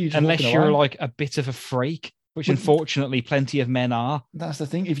 exactly. Unless you're like a bit of a freak. Which unfortunately plenty of men are. That's the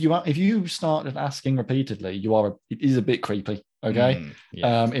thing. If you started asking repeatedly, it is a bit creepy. Okay.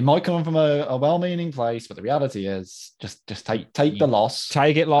 It might come from a well-meaning place, but the reality is just take the loss.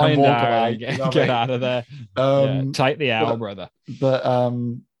 Take it lying down. Get out of there. Take the L, brother. But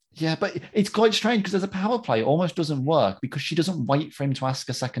but it's quite strange because there's a power play. It almost doesn't work because she doesn't wait for him to ask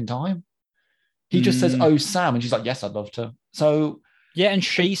a second time. He just says, "Oh, Sam," and she's like, "Yes, I'd love to." So. Yeah, and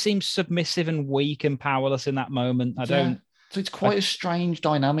she seems submissive and weak and powerless in that moment. So it's quite a strange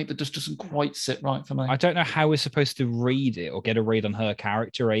dynamic that just doesn't quite sit right for me. I don't know how we're supposed to read it or get a read on her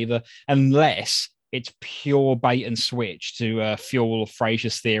character either, unless it's pure bait and switch to fuel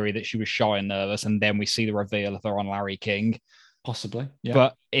Frasier's theory that she was shy and nervous, and then we see the reveal of her on Larry King. Possibly, yeah.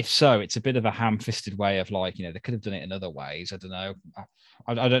 But if so, it's a bit of a ham-fisted way of like, they could have done it in other ways. I don't know.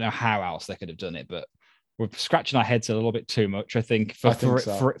 I don't know how else they could have done it, but we're scratching our heads a little bit too much, I think, for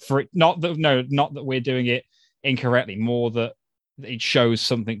it, not that we're doing it incorrectly, more that it shows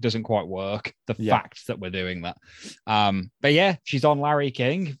something doesn't quite work. The fact that we're doing that. But yeah, she's on Larry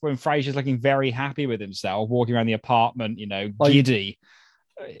King when Frasier's looking very happy with himself, walking around the apartment, giddy.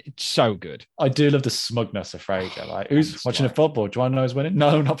 It's so good. I do love the smugness of Frasier. Like, who's watching a football? Do I know who's winning?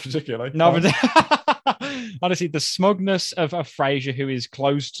 No, not particularly. No, but honestly, the smugness of a Frasier who is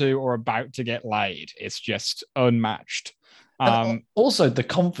close to or about to get laid, it's just unmatched. Also, the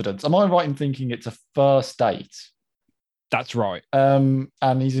confidence. Am I right in thinking it's a first date? That's right. And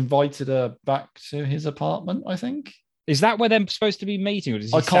he's invited her back to his apartment, I think. Is that where they're supposed to be meeting, or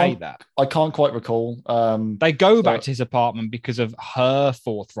does he say that? I can't quite recall. They go back to his apartment because of her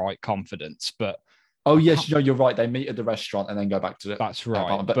forthright confidence, but... Oh, yes, you're right. They meet at the restaurant and then go back to the That's right.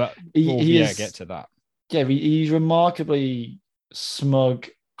 Apartment. But get to that. Yeah, he's remarkably smug,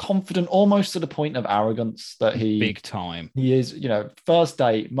 confident, almost to the point of arrogance that big time. He is, first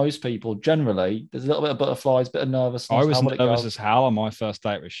date, most people generally, there's a little bit of butterflies, bit of nervousness. I was nervous as hell on my first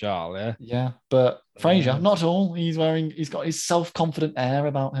date with Charles, yeah. Yeah, but Frasier, not at all. He's got his self-confident air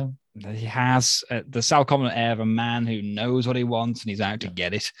about him. He has the self-confident air of a man who knows what he wants and he's out to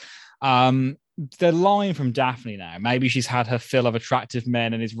get it. The line from Daphne now, maybe she's had her fill of attractive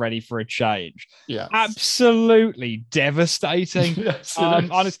men and is ready for a change. Yeah, absolutely devastating. Yes,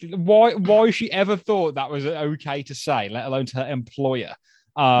 honestly, why she ever thought that was okay to say, let alone to her employer?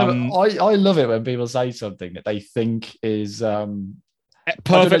 I love it when people say something that they think is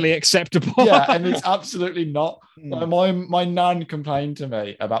perfectly acceptable. Yeah, and it's absolutely not. Mm. Like my nan complained to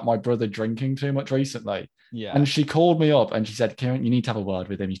me about my brother drinking too much recently. Yeah. And she called me up and she said, Kieran, you need to have a word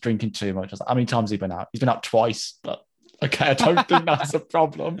with him. He's drinking too much. I was like, how many times has he been out? He's been out twice, but okay, I don't think that's a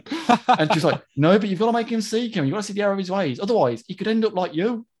problem. And she's like, no, but you've got to make him seek him. You've got to see the error of his ways. Otherwise, he could end up like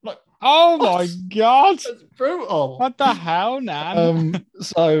you. Like, Oh what? my God. That's brutal. What the hell, Nan?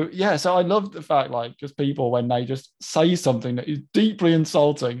 So I love the fact, like, just people when they just say something that is deeply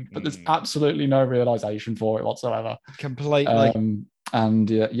insulting, but there's absolutely no realization for it whatsoever. Completely. And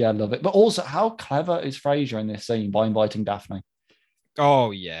yeah, love it. But also, how clever is Frasier in this scene by inviting Daphne?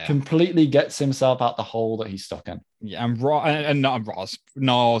 Oh yeah. Completely gets himself out the hole that he's stuck in. Yeah, and not Ross.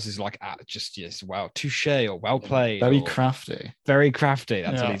 Niles is like just yes, well, touche or well played. Very or crafty. very crafty.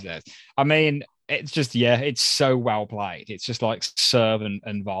 That's what he says. I mean, it's just it's so well played. It's just like serve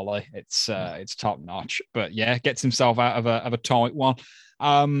and volley. It's top notch. But yeah, gets himself out of a tight one.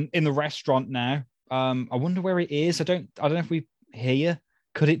 In the restaurant now. I wonder where it is. I don't know if we hear.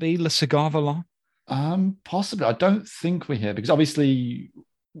 Could it be Le Cigar Volant? Possibly. I don't think we're here because obviously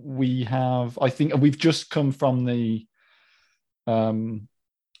we have. I think we've just come from the scene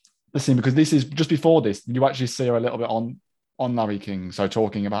because this is just before this. You actually see her a little bit on Larry King, so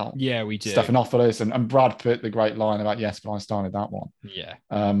talking about we do Stephanopoulos and Brad Pitt, the great line about yes, but I started that one. Yeah.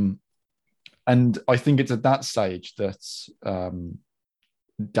 And I think it's at that stage that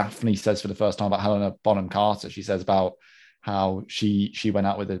Daphne says for the first time about Helena Bonham Carter. She says about how she went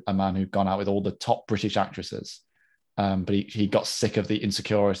out with a man who'd gone out with all the top British actresses, but he got sick of the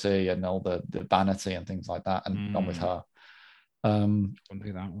insecurity and all the vanity and things like that, and gone with her. I wonder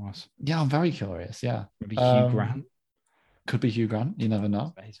who that was. Yeah, I'm very curious. Yeah, maybe Hugh Grant. Could be Hugh Grant. You never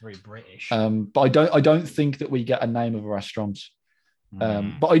know. He's very British. But I don't think that we get a name of a restaurant.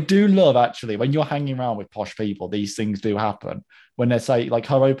 But I do love actually when you're hanging around with posh people, these things do happen. When they say like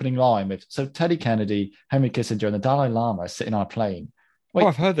her opening line with so Teddy Kennedy, Henry Kissinger, and the Dalai Lama are sitting on a plane. Wait,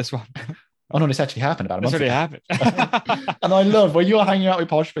 I've heard this one. Oh no, this actually happened about a month This already ago. happened. And I love when you're hanging out with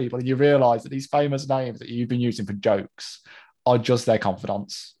posh people and you realise that these famous names that you've been using for jokes are just their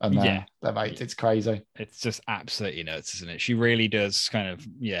confidants and their mates. It's crazy. It's just absolutely nuts, isn't it? She really does kind of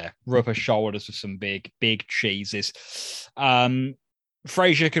rub her shoulders with some big cheeses.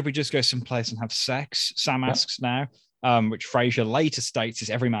 Frasier, could we just go someplace and have sex? Sam asks now, which Frasier later states is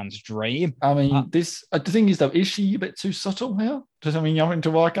every man's dream. I mean, the thing is though, is she a bit too subtle here? Does that mean you're having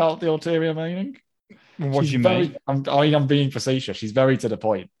to work out the ulterior meaning? What do you mean? I'm being facetious. She's very to the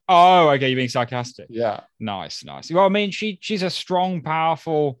point. Oh, okay, you're being sarcastic. Yeah. Nice. Well, I mean, she's a strong,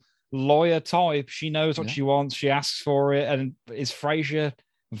 powerful lawyer type. She knows what she wants. She asks for it. And is Frasier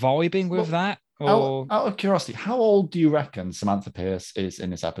vibing with that? Or... Out of curiosity, how old do you reckon Samantha Pierce is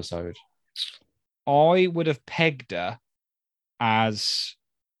in this episode? I would have pegged her as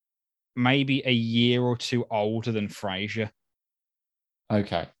maybe a year or two older than Frasier.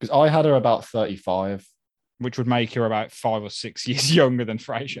 Okay, because I had her about 35. Which would make her about 5 or 6 years younger than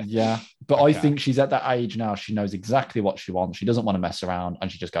Frasier. Yeah, but okay. I think she's at that age now. She knows exactly what she wants. She doesn't want to mess around,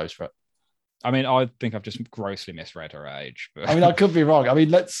 and she just goes for it. I mean, I think I've just grossly misread her age. But... I mean, I could be wrong. I mean,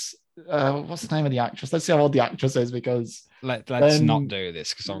 let's... what's the name of the actress? Let's see how old the actress is, because... Let's not do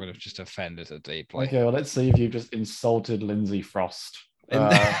this, because I'm going to just offended her deeply. Okay, well, let's see if you've just insulted Lindsay Frost.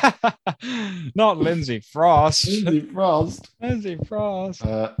 Not Lindsay Frost. Lindsay Frost. Lindsay Frost.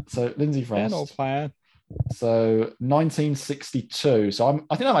 So Lindsay Frost. Plan. So 1962. So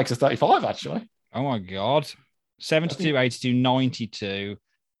I think that makes us 35 actually. Oh my god. 72, 82, 92.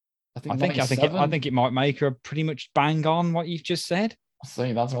 I think it might make her pretty much bang on what you've just said.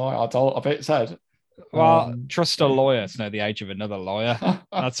 See, that's why I bet said. Well, trust a lawyer to know the age of another lawyer.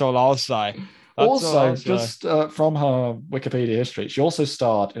 That's all I'll say. Just from her Wikipedia history, she also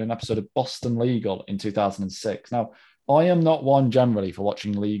starred in an episode of Boston Legal in 2006. Now, I am not one generally for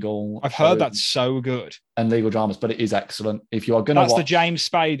watching legal. I've heard that's so good. And legal dramas, but it is excellent. If you are going to watch... That's the James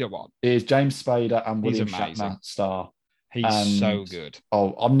Spader one. It is James Spader and William Shatner star. He's so good.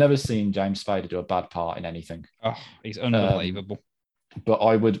 Oh, I've never seen James Spader do a bad part in anything. Oh, he's unbelievable. But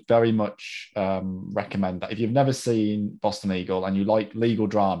I would very much recommend that. If you've never seen Boston Legal and you like legal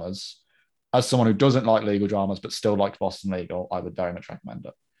dramas, as someone who doesn't like legal dramas but still likes Boston Legal, I would very much recommend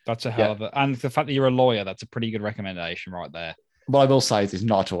it. That's a hell of a... And the fact that you're a lawyer, that's a pretty good recommendation right there. What I will say is it's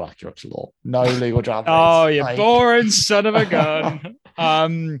not at all accurate to law. No legal drama. Oh, you boring son of a gun.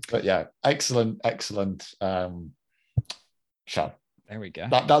 But yeah, excellent show. There we go.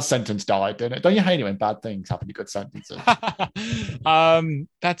 That sentence died, didn't it? Don't you hate it when bad things happen to good sentences?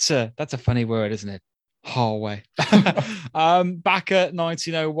 That's a funny word, isn't it? Hallway. Back at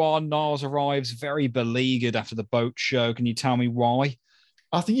 1901, Niles arrives very beleaguered after the boat show. Can you tell me why?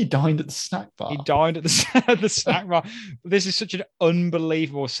 I think he dined at the snack bar. He dined at the snack bar. This is such an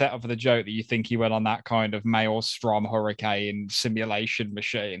unbelievable setup for the joke that you think he went on that kind of Maelstrom hurricane simulation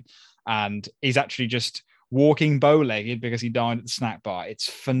machine, and he's actually just walking bow-legged because he dined at the snack bar. It's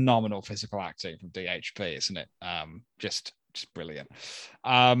phenomenal physical acting from DHP, isn't it? Just brilliant.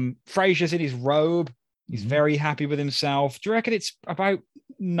 Frasier's in his robe. He's very happy with himself. Do you reckon it's about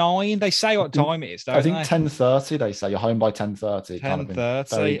 9? They say what time it is, don't I think they? 10:30. They say you're home by 10:30. 10:30.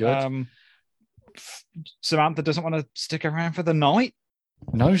 Very good. Samantha doesn't want to stick around for the night,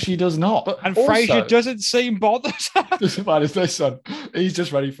 No, she does not. But and also, Frasier doesn't seem bothered. doesn't matter. This son, he's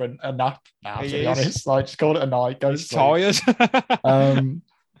just ready for a nap now. He To be is. honest, like just call it a night. Go to He's sleep. tired.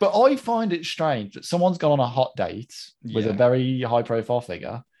 But I find it strange that someone's gone on a hot date with a Yeah. very high-profile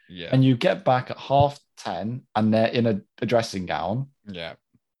figure, Yeah. and you get back at 10:30 and they're in a dressing gown. Yeah.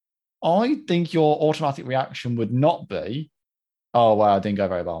 I think your automatic reaction would not be, "Oh wow, it didn't go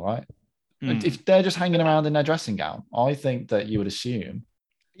very well," right? Mm. If they're just hanging around in their dressing gown, I think that you would assume.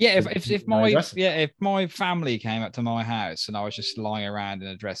 Yeah, if No dressing. if my family came up to my house and I was just lying around in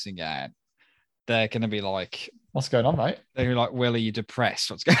a dressing gown, they're gonna be like, What's going on, mate? they're gonna be like, Will, are you depressed?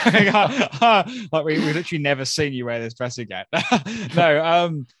 What's going on? Like we've literally never seen you wear this dressing gown.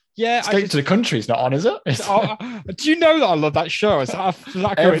 No, yeah. Escape to the Country's not on, is it? Do you know that I love that show? Is that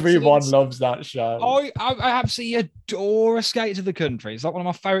a Everyone coincidence? loves that show. I absolutely adore Escape to the Country. It's like one of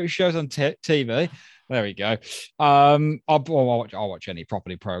my favorite shows on TV. There we go. I'll watch any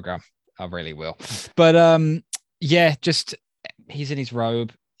property program. I really will. But yeah, just he's in his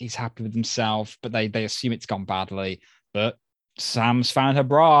robe. He's happy with himself, but they assume it's gone badly. But Sam's found her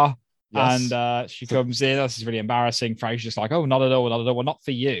bra. Yes. And she comes in. This is really embarrassing. Frasier's just like, oh, not at all, not at all. Well, not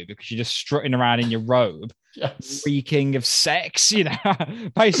for you, because you're just strutting around in your robe, Yes. reeking of sex,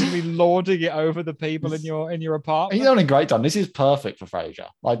 basically lording it over the people in your apartment. He's done a great time. This is perfect for Frasier.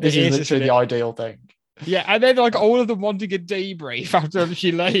 Like this It is is, literally isn't the it? ideal thing. Yeah, and then like all of them wanting a debrief after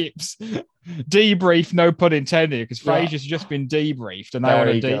she leaves. Debrief, no pun intended, because Yeah. Frasier's just been debriefed, and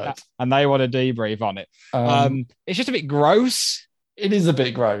Very good. they want a debrief on it. It's just a bit gross. It is a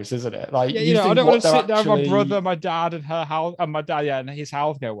bit gross, isn't it? Like, Yeah, I think don't what want to they're sit down with my actually- brother, my dad, and her house, and my dad, and his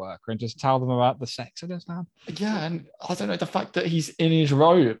healthcare worker, and just tell them about the sex of this man. Yeah, and I don't know, the fact that he's in his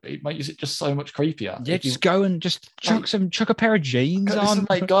robe, it makes it just so much creepier. Yeah, If you- just go and just chuck a pair of jeans Go, on. listen,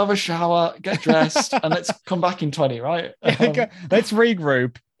 mate, go have a shower, get dressed, and let's come back in 20, right? Let's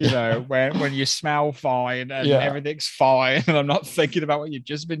regroup. When you smell fine and Yeah. everything's fine, and I'm not thinking about what you've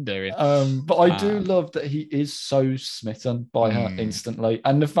just been doing. But I do love that he is so smitten by her instantly,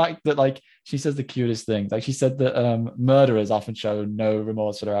 and the fact that like she says the cutest thing, like she said that murderers often show no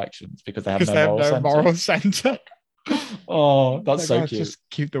remorse for their actions because they have Because no they have moral no center. moral center. Oh, that's so cute. Just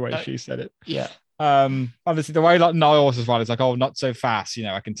cute the way she said it. Yeah. Obviously the way like Niles as well is like, oh, not so fast.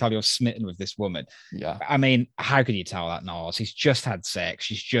 I can tell you're smitten with this woman. Yeah. I mean, how can you tell that, Niles? He's just had sex.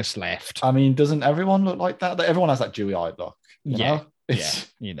 She's just left. I mean, doesn't everyone look like that? Everyone has that dewy-eyed look. you Yeah. know?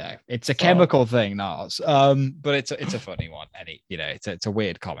 Yeah, it's a chemical thing, Niles. But it's a funny one. And it's a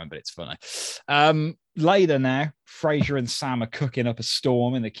weird comment, but it's funny. Later now, Frasier and Sam are cooking up a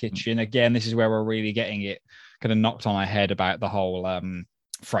storm in the kitchen. Again, this is where we're really getting it kind of knocked on our head about the whole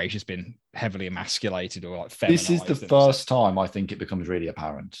Frasier's been heavily emasculated or like This is the feminized and first time I think it becomes really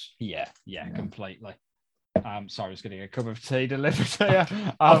apparent. Yeah, completely. Sorry, I was getting a cup of tea delivered to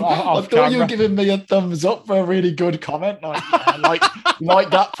you. I thought you were camera. giving me a thumbs up for a really good comment. Like, like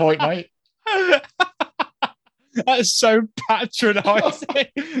that point, mate. That's so patronizing.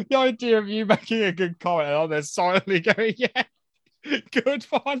 The idea of you making a good comment and I'm there silently going, yeah, good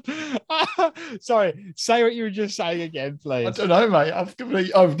one. Sorry, say what you were just saying again, please. I don't know, mate. I've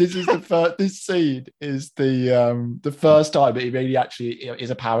completely. Oh, this is the first. This scene is the first time it really actually is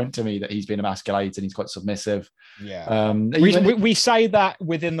apparent to me that he's been emasculated. He's quite submissive. Yeah. Even- We say that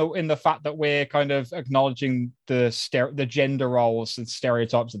in the fact that we're kind of acknowledging the gender roles and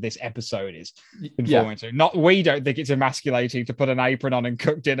stereotypes that this episode is conforming to. Not we don't think it's emasculating to put an apron on and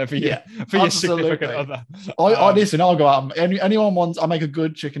cook dinner for your significant other. I listen. I'll go out. Anyone wants? I'll make a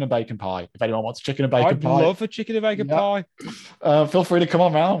good chicken and bacon pie. If anyone wants chicken and bacon I'd pie, love a chicken and bacon pie. Feel free to come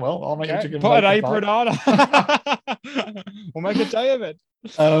on round. Well, I'll make a chicken. Put and an bacon apron pie. on. We'll make a day of it.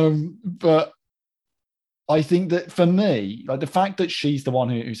 But I think that for me, like the fact that she's the one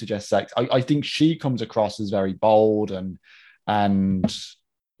who suggests sex, I think she comes across as very bold and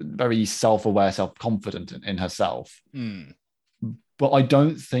very self-aware, self-confident in herself. But I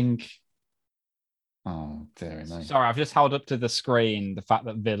don't think. Oh, dear me. Sorry, I've just held up to the screen the fact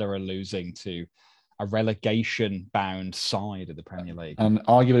that Villa are losing to a relegation-bound side of the Premier League. And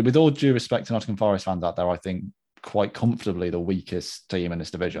arguably, with all due respect to Nottingham Forest fans out there, I think quite comfortably the weakest team in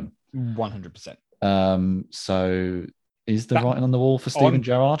this division. 100%. So is the That- writing on the wall for Steven I'm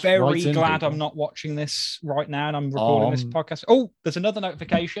Gerrard? very Write in, glad people. I'm not watching this right now and I'm recording this podcast. Oh, there's another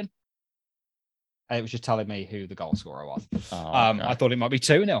notification. It was just telling me who the goal scorer was. Oh, okay. I thought it might be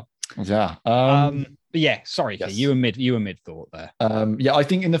 2-0. Yeah. But yeah, sorry, yes. Key, you were mid thought there. Yeah, I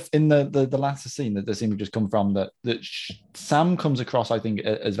think in the latter scene that the scene we've just come from, that Sam comes across, I think,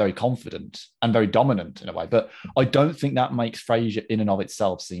 as very confident and very dominant in a way, but I don't think that makes Frasier in and of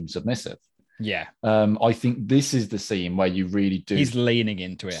itself seem submissive. Yeah. I think this is the scene where you really do. He's leaning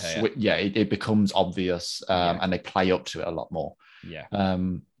into it here. Yeah, it becomes obvious, and they play up to it a lot more. Yeah.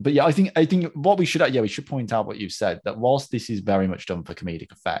 But yeah, I think what we should point out what you've said, that whilst this is very much done for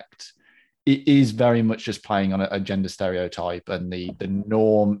comedic effect, it is very much just playing on a gender stereotype and the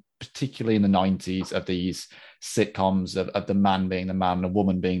norm, particularly in the 90s, of these sitcoms of the man being the man, the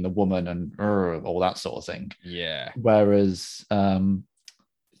woman being the woman, and all that sort of thing. Yeah. Whereas, I'm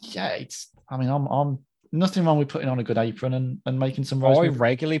nothing wrong with putting on a good apron and making some I rosemary.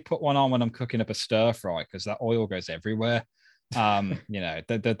 regularly put one on when I'm cooking up a stir fry because that oil goes everywhere.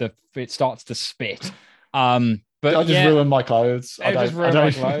 It starts to spit. But I just ruined my clothes. I just ruined my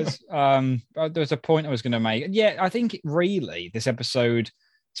clothes. There's a point I was going to make. Yeah, I think really this episode,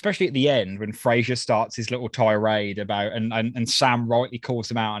 especially at the end when Frasier starts his little tirade about and Sam rightly calls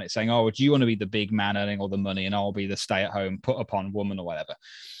him out on it, saying, "Oh, do you want to be the big man earning all the money, and I'll be the stay-at-home put-upon woman or whatever?"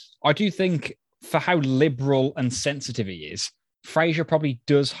 I do think for how liberal and sensitive he is, Frasier probably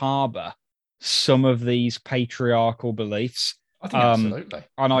does harbour some of these patriarchal beliefs. I think absolutely.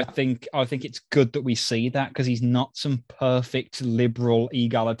 And I think it's good that we see that, because he's not some perfect liberal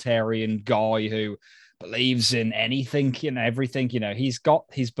egalitarian guy who believes in anything and everything. He's got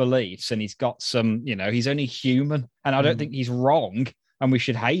his beliefs and he's got some, he's only human. And I don't think he's wrong and we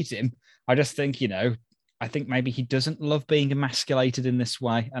should hate him. I just think, I think maybe he doesn't love being emasculated in this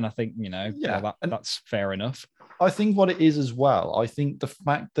way. And I think, that's fair enough. I think what it is as well, I think the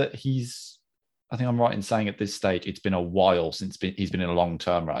fact that I think I'm right in saying at this stage, it's been a while since he's been in a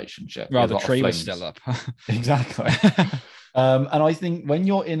long-term relationship. Well, the tree was still up. Exactly. And I think when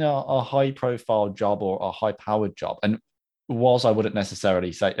you're in a high-profile job or a high-powered job, and whilst I wouldn't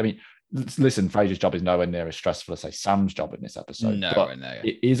necessarily say, listen, Frasier's job is nowhere near as stressful as, say, Sam's job in this episode. No.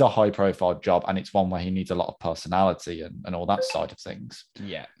 It is a high-profile job, and it's one where he needs a lot of personality and all that side of things.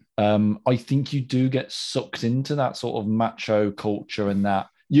 Yeah. I think you do get sucked into that sort of macho culture, and that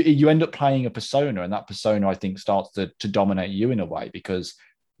you end up playing a persona, and that persona, I think, starts to dominate you in a way, because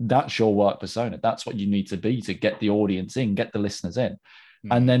that's your work persona. That's what you need to be to get the audience in, get the listeners in.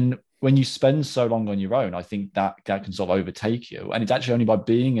 And then when you spend so long on your own, I think that can sort of overtake you. And it's actually only by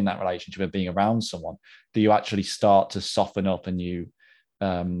being in that relationship and being around someone that you actually start to soften up, and you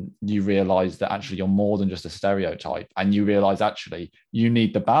realize that actually you're more than just a stereotype, and you realize actually you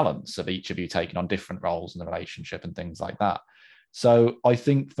need the balance of each of you taking on different roles in the relationship and things like that. So I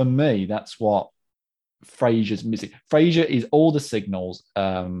think for me, that's what Frasier's missing. Frasier is all the signals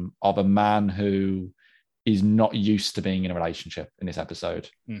of a man who is not used to being in a relationship in this episode.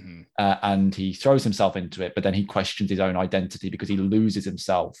 Mm-hmm. And he throws himself into it, but then he questions his own identity because he loses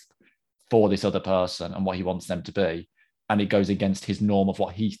himself for this other person and what he wants them to be. And it goes against his norm of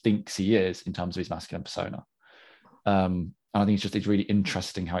what he thinks he is in terms of his masculine persona. And I think it's really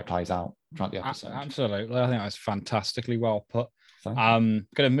interesting how it plays out throughout the episode. Absolutely. I think that's fantastically well put. Thank Kind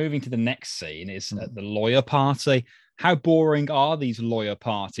of moving to the next scene is at the lawyer party. How boring are these lawyer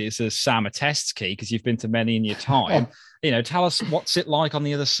parties, as Sam attests, Key, because you've been to many in your time? Tell us what's it like on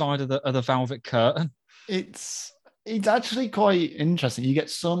the other side of the velvet curtain. It's actually quite interesting. You get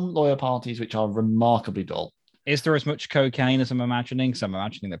some lawyer parties which are remarkably dull. Is there as much cocaine as I'm imagining? So I'm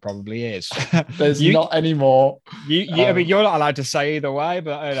imagining there probably is. There's not anymore. I mean, you're not allowed to say either way,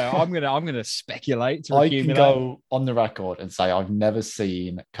 but I'm gonna speculate. I can go on the record and say I've never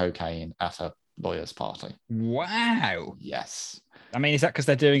seen cocaine at a lawyer's party. Wow. Yes. I mean, is that because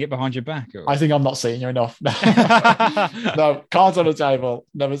they're doing it behind your back? Or? I think I'm not seeing you enough. No, cards on the table.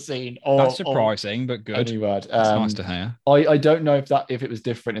 Never seen. That's surprising, but good. Any word. It's nice to hear. I don't know if it was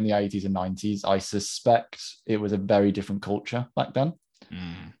different in the 80s and 90s. I suspect it was a very different culture back then.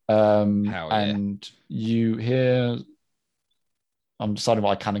 And you hear, I'm deciding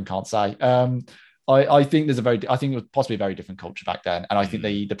what I can and can't say. I think I think it was possibly a very different culture back then. And I think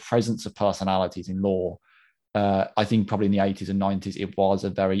the presence of personalities in law, I think probably in the 80s and 90s, it was a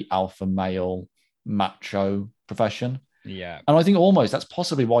very alpha male macho profession. Yeah. And I think almost that's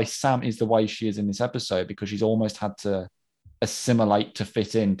possibly why Sam is the way she is in this episode, because she's almost had to assimilate to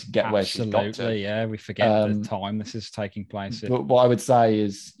fit in to get where she's got to. Absolutely, yeah. We forget the time this is taking place in. But what I would say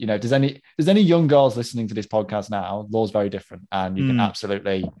is, you know, does any young girls listening to this podcast now? Law's very different, and you can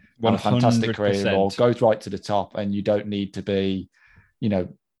absolutely have a fantastic career in law, go right to the top, and you don't need to be, you know,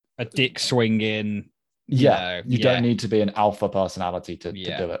 a dick swinging. You don't need to be an alpha personality to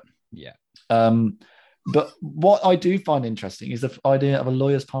do it. Yeah. But what I do find interesting is the idea of a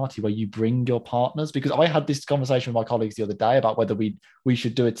lawyer's party where you bring your partners, because I had this conversation with my colleagues the other day about whether we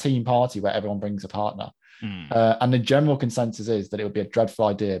should do a team party where everyone brings a partner. And the general consensus is that it would be a dreadful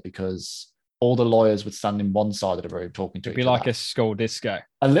idea because all the lawyers would stand in one side of the room talking to each other. It'd be like a school disco.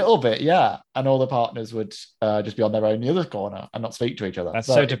 A little bit, yeah. And all the partners would just be on their own in the other corner and not speak to each other. That's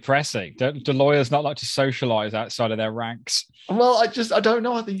so depressing. Do lawyers not like to socialize outside of their ranks? Well, I don't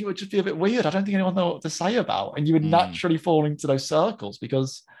know. I think it would just be a bit weird. I don't think anyone knows what to say about. And you would naturally fall into those circles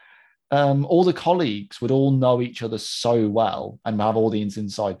because all the colleagues would all know each other so well and have all these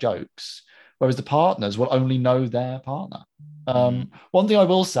inside jokes, whereas the partners will only know their partner. One thing I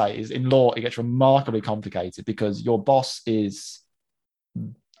will say is in law, it gets remarkably complicated because your boss is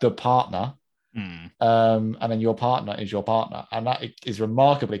the partner, and then your partner is your partner. And that is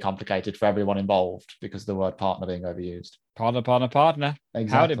remarkably complicated for everyone involved because of the word partner being overused. Partner. Exactly.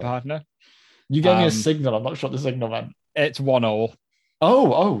 Howdy, partner. You gave me a signal. I'm not sure what the signal meant. It's 1-1.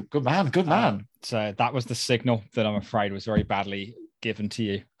 Oh, good man. So that was the signal that I'm afraid was very badly given to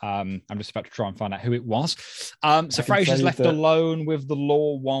you. I'm just about to try and find out who it was. So Frasier's left alone with the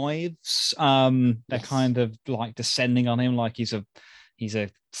law wives. They're kind of like descending on him like he's a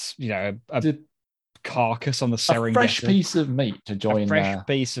carcass on the Serengeti. A fresh piece of meat to join. A fresh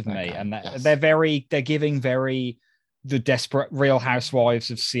piece of meat, and they're giving very the desperate Real Housewives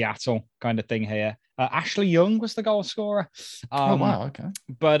of Seattle kind of thing here. Ashley Young was the goal scorer. Oh, wow. Okay.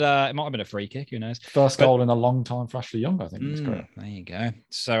 But it might have been a free kick. Who knows? First goal in a long time for Ashley Young, I think. In his career. There you go.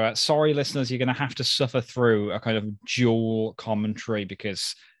 So sorry, listeners, you're going to have to suffer through a kind of dual commentary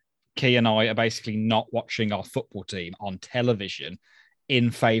because Key and I are basically not watching our football team on television in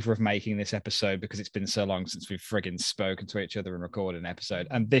favor of making this episode because it's been so long since we've frigging spoken to each other and recorded an episode.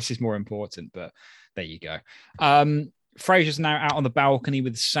 And this is more important, but there you go. Frasier's now out on the balcony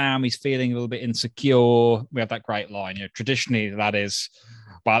with Sam. He's feeling a little bit insecure. We have that great line, traditionally that is,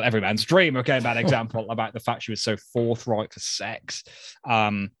 well, every man's dream. Okay, bad example about the fact she was so forthright for sex.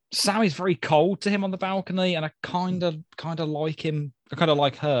 Sam is very cold to him on the balcony, and I kind of like him. I kind of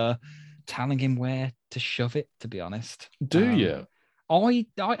like her telling him where to shove it. To be honest, do you? I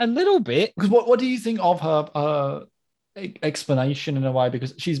a little bit. Because what do you think of her explanation in a way?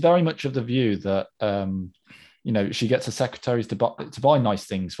 Because she's very much of the view that she gets her secretaries to buy nice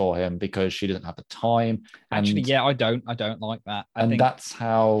things for him because she doesn't have the time. Actually, I don't like that. I think that's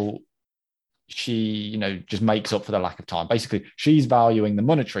how she, just makes up for the lack of time. Basically, she's valuing the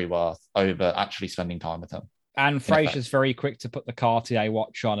monetary worth over actually spending time with him. And Frasier's very quick to put the Cartier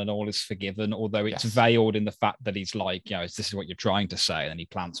watch on and all is forgiven, although it's veiled in the fact that he's like, this is what you're trying to say, and he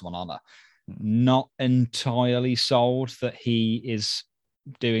plants one on her. Not entirely sold that he is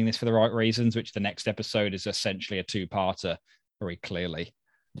doing this for the right reasons, which the next episode is essentially a two-parter very clearly.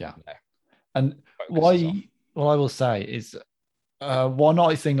 Yeah. And what I will say is one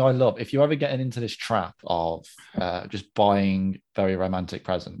other thing I love, if you're ever getting into this trap of just buying very romantic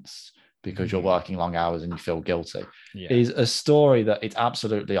presents because you're working long hours and you feel guilty, is a story that it's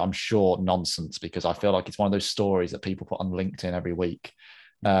absolutely, I'm sure, nonsense, because I feel like it's one of those stories that people put on LinkedIn every week.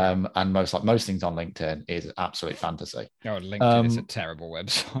 And most things on LinkedIn is absolute fantasy. LinkedIn is a terrible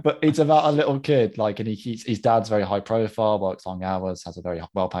website. But it's about a little kid, and his dad's very high profile, works long hours, has a very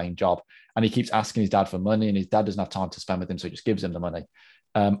well-paying job, and he keeps asking his dad for money, and his dad doesn't have time to spend with him, so he just gives him the money.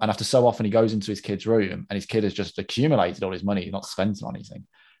 And after so often, he goes into his kid's room, and his kid has just accumulated all his money, he's not spent on anything.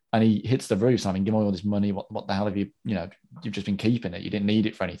 And he hits the roof, saying, give me all this money. What the hell have you, you've just been keeping it. You didn't need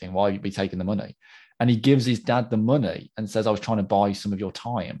it for anything. Why would you be taking the money? And he gives his dad the money and says, I was trying to buy some of your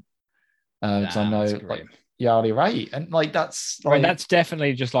time. So I know, the hourly rate. And that's that's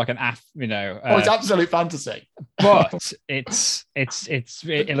definitely just like an it's absolute fantasy. But it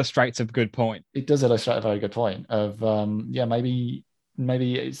illustrates a good point. It does illustrate a very good point of, maybe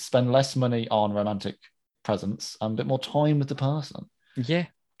spend less money on romantic presents and a bit more time with the person. Yeah,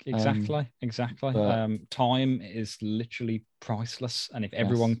 exactly. Time is literally priceless, and if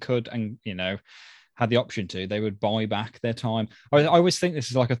everyone could and had the option to, they would buy back their time. I always think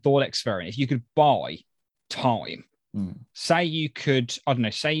this is like a thought experiment. If you could buy time, say you could,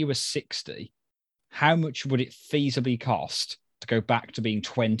 say you were 60, how much would it feasibly cost to go back to being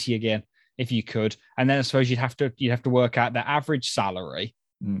 20 again if you could? And then I suppose you'd have to work out the average salary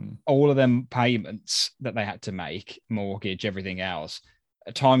all of them payments that they had to make, mortgage, everything else,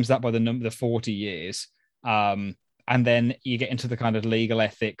 times that by the 40 years. And then you get into the kind of legal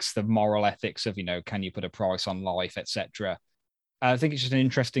ethics, the moral ethics of, can you put a price on life, etc. I think it's just an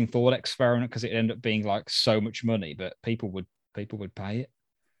interesting thought experiment because it ended up being like so much money, but people would pay it.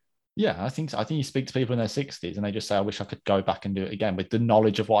 Yeah, I think so. I think you speak to people in their 60s and they just say, I wish I could go back and do it again with the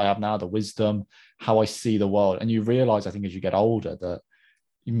knowledge of what I have now, the wisdom, how I see the world. And you realize, I think, as you get older, that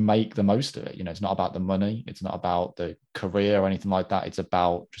you make the most of it. It's not about the money. It's not about the career or anything like that. It's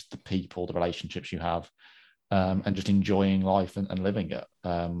about just the people, the relationships you have, and just enjoying life and living it.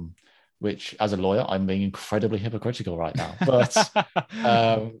 Which, as a lawyer, I'm being incredibly hypocritical right now. But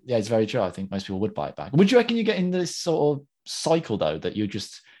yeah, it's very true. I think most people would buy it back. Would you reckon you get in this sort of cycle, though, that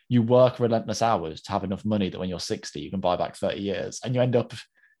you work relentless hours to have enough money that when you're 60, you can buy back 30 years and you end up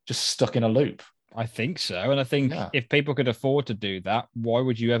just stuck in a loop? I think so. And I think if people could afford to do that, why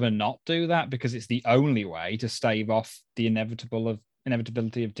would you ever not do that? Because it's the only way to stave off the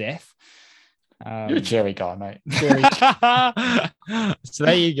inevitability of death. You're a cheery guy, mate. So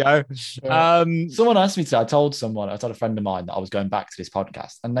there you go. Someone asked me to. I told a friend of mine that I was going back to this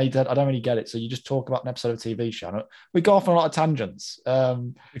podcast, and they said, "I don't really get it." So you just talk about an episode of TV show. We go off on a lot of tangents.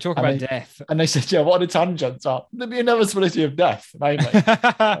 We talk about death, and they said, "Yeah, what are the tangents?" There'd be inevitability of death, mainly.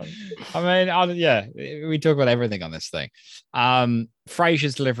 We talk about everything on this thing.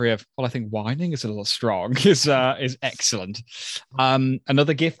 Frasier's delivery of, I think whining is a little strong, is excellent.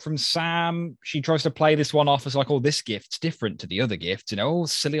 Another gift from Sam. She tries to play this one off as like, this gift's different to the other gifts.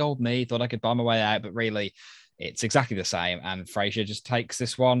 Silly old me, thought I could buy my way out, but really it's exactly the same. And Frasier just takes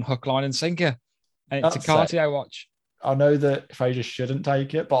this one hook, line and sinker. And it's a Cartier watch. I know that Frasier shouldn't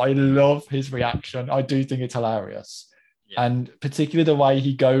take it, but I love his reaction. I do think it's hilarious. Yeah. And particularly the way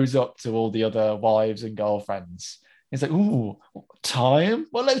he goes up to all the other wives and girlfriends. He's like, ooh, time?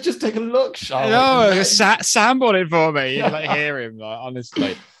 Well, let's just take a look, shall we? No, Sam bought it for me. You can hear him,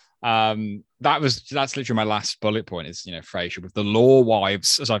 honestly. That's literally my last bullet point is, Frasier with the law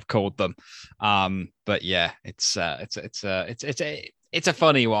wives, as I've called them. But yeah, it's a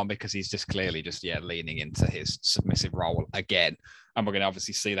funny one because he's just clearly leaning into his submissive role again. And we're going to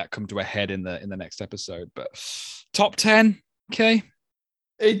obviously see that come to a head in the next episode. But top 10, okay.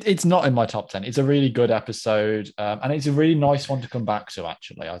 It's not in my top 10. It's a really good episode. And it's a really nice one to come back to,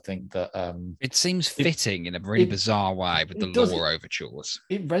 actually. I think that... it seems fitting in a really bizarre way with the law overtures.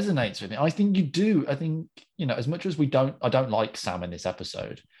 It resonates with me. I think you do. I think, as much as I don't like Sam in this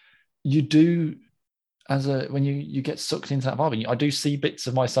episode, you do, when you get sucked into that vibe, I do see bits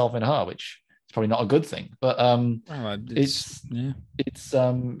of myself in her, which is probably not a good thing. But it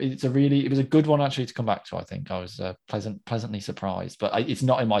was a good one actually to come back to. I think I was pleasantly surprised, but it's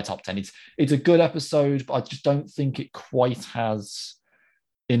not in my top 10. It's a good episode, but I just don't think it quite has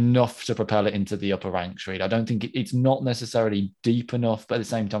enough to propel it into the upper ranks. Really, I don't think it's not necessarily deep enough, but at the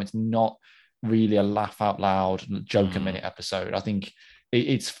same time, it's not really a laugh out loud joke a minute episode. I think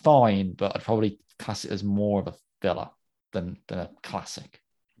it's fine, but I'd probably class it as more of a filler than a classic.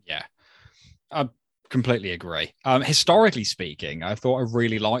 Yeah. I completely agree. Historically speaking, I thought I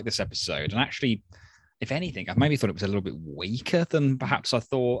really liked this episode. And actually, if anything, I maybe thought it was a little bit weaker than perhaps I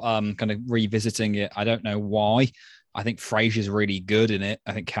thought. Kind of revisiting it, I don't know why. I think Frasier's really good in it.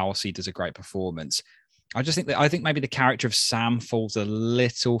 I think Kelsey does a great performance. I think maybe the character of Sam falls a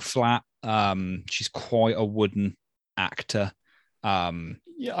little flat. She's quite a wooden actor.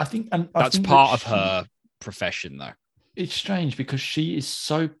 Yeah, I think that's part of her profession, though. It's strange because she is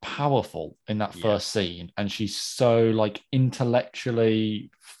so powerful in that first scene, and she's so intellectually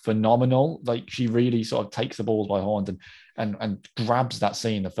phenomenal. She really sort of takes the balls by horns and grabs that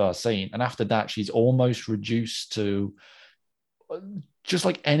scene, the first scene. And after that, she's almost reduced to just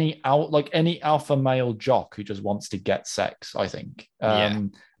like any alpha male jock who just wants to get sex, I think.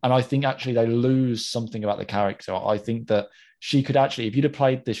 And I think actually they lose something about the character. I think that she could actually, if you'd have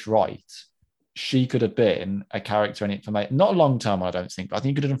played this right, she could have been a character in it for not long term, I don't think, but I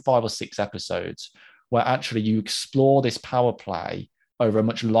think you could have done 5 or 6 episodes where actually you explore this power play over a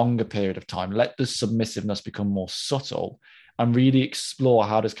much longer period of time, let the submissiveness become more subtle, and really explore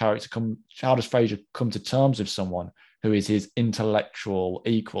how does Frasier come to terms with someone who is his intellectual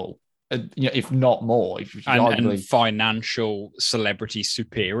equal, if not more, and financial celebrity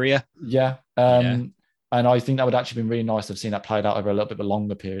superior. Yeah. And I think that would actually been really nice to have seen that played out over a little bit of a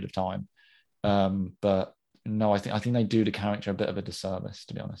longer period of time. But no, I think they do the character a bit of a disservice,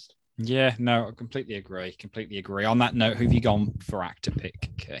 to be honest. Yeah, no, I completely agree. On that note, who have you gone for actor pick?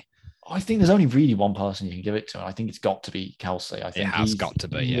 Okay. I think there's only really one person you can give it to, and I think it's got to be Kelsey. I think it has got to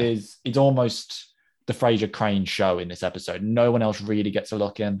be. It's almost the Frasier Crane show in this episode. No one else really gets a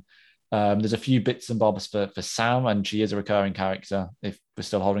look in. There's a few bits and bobs for Sam, and she is a recurring character. If we're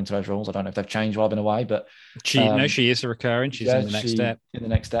still holding to those rules, I don't know if they've changed while I've been away, but she is a recurring. She's in the next step. In the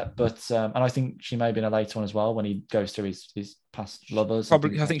next step, but and I think she may be in a later one as well when he goes through his past lovers.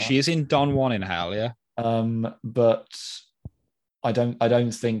 Probably, I think she is in Don Juan in Hell, yeah. But I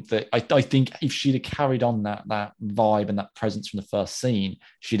don't think that. I think if she'd have carried on that vibe and that presence from the first scene,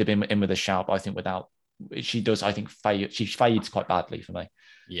 she'd have been in with a shout. But I think without, she does. I think she fades quite badly for me.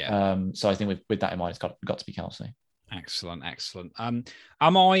 Yeah. So I think with that in mind, it's got to be Kelsey. Excellent. Am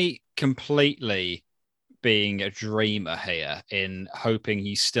I completely being a dreamer here in hoping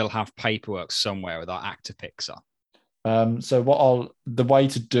you still have paperwork somewhere with our actor picks on? So the way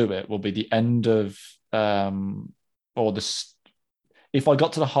to do it will be the end of if I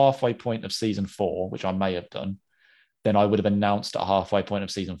got to the halfway point of season 4, which I may have done, then I would have announced at a halfway point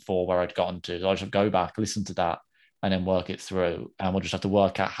of season 4 where I'd gotten to. So I should go back, listen to that, and then work it through. And we'll just have to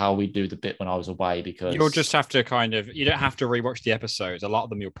work out how we do the bit when I was away, because you'll just have to you don't have to rewatch the episodes. A lot of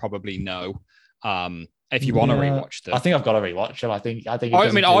them you'll probably know. If you want to rewatch them. I think I've got to rewatch them. I think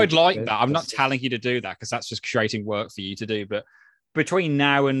I'd like that. I'm not telling you to do that because that's just creating work for you to do. But between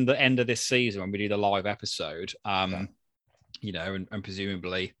now and the end of this season, when we do the live episode, you know, and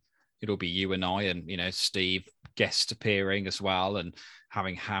presumably it'll be you and I and, you know, Steve guest appearing as well, and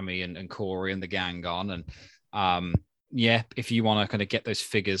having Hammy and Corey and the gang on. And if you want to kind of get those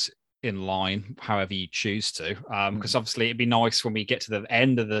figures in line, however you choose to, because obviously it'd be nice when we get to the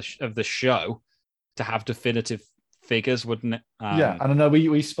end of the show to have definitive figures, wouldn't it? And I know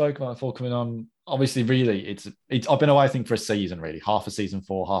we spoke about it before coming on. Obviously, really, it's I've been away, I think, for a season, really, half a season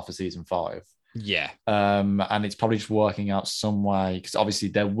 4, half a season 5. Yeah. And it's probably just working out some way, because obviously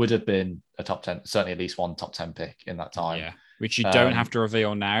there would have been a top 10, certainly at least one top 10 pick in that time. Yeah. Which you don't have to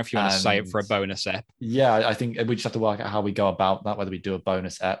reveal now if you want to save it for a bonus ep. Yeah, I think we just have to work out how we go about that, whether we do a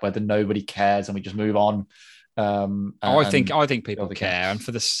bonus ep, whether nobody cares and we just move on. I think people care,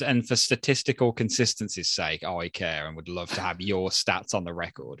 and for statistical consistency's sake, I care and would love to have your stats on the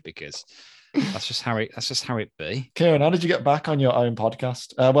record, because that's just how it be. Kieran, how did you get back on your own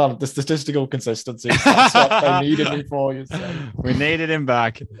podcast? Well, the statistical consistency, that's what they needed me for. You say. We needed him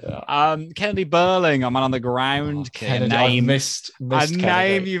back. Yeah. Kennedy Burling, I'm on the ground. Kennedy, I missed a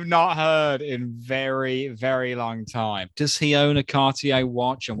name you've not heard in very, very long time. Does he own a Cartier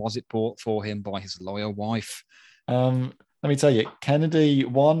watch, and was it bought for him by his loyal wife? Let me tell you, Kennedy,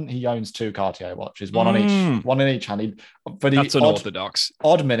 he owns 2 Cartier watches, one in each hand. That's unorthodox.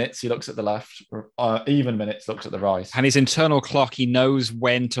 Odd minutes, he looks at the left. Even minutes, looks at the right. And his internal clock, he knows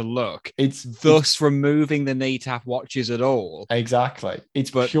when to look. It's removing the need to have watches at all. Exactly.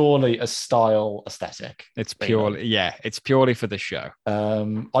 It's purely a style aesthetic. It's purely for the show.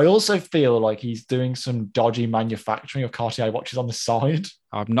 I also feel like he's doing some dodgy manufacturing of Cartier watches on the side.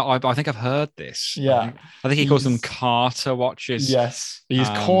 I think I've heard this. Yeah. I think he calls them Carter watches. Yes. He's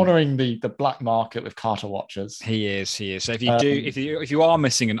cornering the black market with Carter watches. He is. So if you are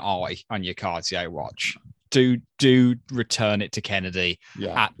missing an eye on your Cartier watch, do return it to Kennedy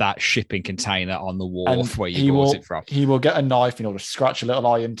at that shipping container on the wharf where you bought it from. He will get a knife and he'll just scratch a little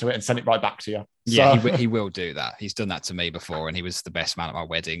eye into it and send it right back to you. Yeah, he will do that. He's done that to me before, and he was the best man at my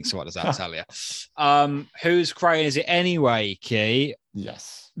wedding. So what does that tell you? Whose crane is it anyway, Key?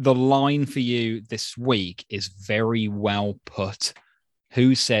 Yes. The line for you this week is very well put.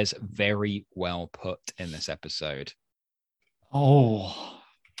 Who says very well put in this episode? Oh,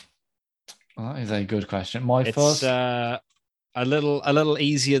 that is a good question. It's a little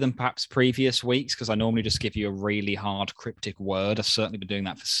easier than perhaps previous weeks, because I normally just give you a really hard cryptic word. I've certainly been doing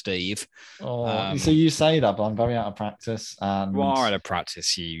that for Steve. So you say that, but I'm very out of practice. And you are out of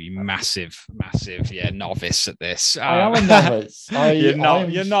practice, you massive novice at this. I am a novice.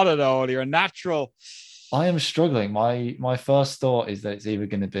 You're not at all. You're a natural. I am struggling. My first thought is that it's either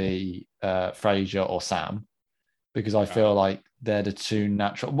going to be Frasier or Sam, because I feel like they're the 2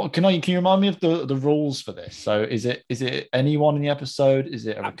 natural. What can you remind me of the rules for this? So is it anyone in the episode? Is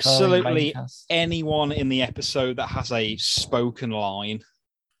it absolutely anyone in the episode that has a spoken line?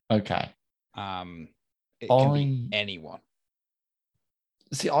 Okay. It can be anyone.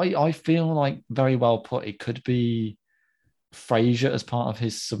 See, I feel like very well put. It could be Frasier as part of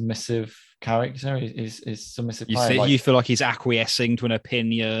his submissive character, his submissive. You feel like he's acquiescing to an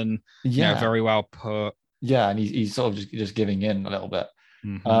opinion. Yeah, very well put. Yeah, and he's sort of just giving in a little bit.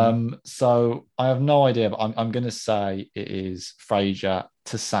 Mm-hmm. So I have no idea, but I'm going to say it is Frasier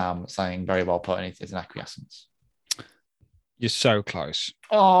to Sam saying very well put, and it's an acquiescence. You're so close.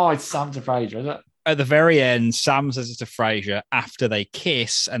 Oh, it's Sam to Frasier, is it? At the very end, Sam says it to Frasier after they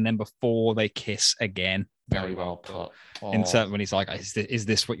kiss and then before they kiss again. Very well put. In certain, when he's like, is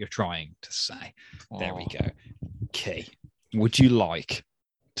this what you're trying to say? There we go. Key, would you like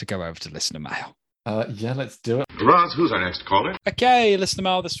to go over to listener mail? Yeah, let's do it. Roz, who's our next caller? Okay, listener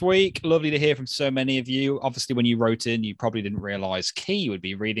mail this week. Lovely to hear from so many of you. Obviously, when you wrote in, you probably didn't realize Key would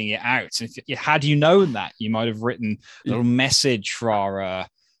be reading it out. And if had you known that, you might have written a little message for our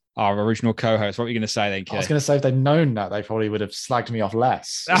original co-host. What were you going to say then, Key? I was going to say, if they'd known that, they probably would have slagged me off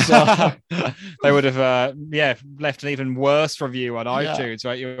less. So, they would have, left an even worse review on iTunes,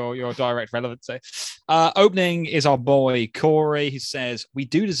 right? Your direct relevancy. Opening is our boy Corey, who says, "We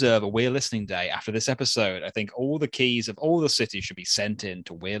do deserve a We're Listening Day after this episode. I think all the keys of all the cities should be sent in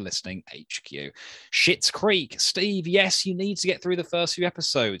to We're Listening HQ. Schitt's Creek, Steve, yes, you need to get through the first few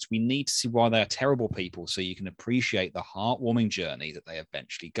episodes. We need to see why they are terrible people so you can appreciate the heartwarming journey that they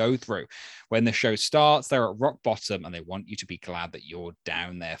eventually go through. When the show starts, they're at rock bottom and they want you to be glad that you're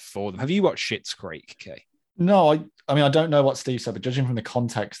down there for them." Have you watched Schitt's Creek, Kay? No, I mean, I don't know what Steve said, but judging from the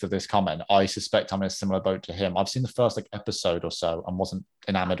context of this comment, I suspect I'm in a similar boat to him. I've seen the first episode or so and wasn't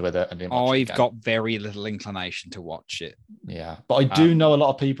enamored with it. And didn't watch I've got very little inclination to watch it. Yeah, but I do know a lot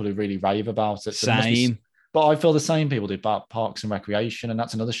of people who really rave about it. So same. But I feel the same people do about Parks and Recreation, and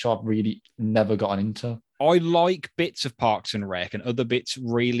that's another show I've really never gotten into. I like bits of Parks and Rec, and other bits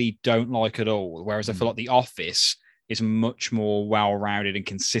really don't like at all. Whereas I feel like The Office is much more well-rounded and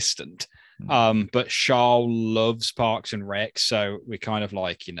consistent. But Charles loves Parks and Rec, so we're kind of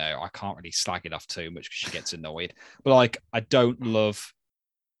like, I can't really slag it off too much because she gets annoyed. But like, I don't love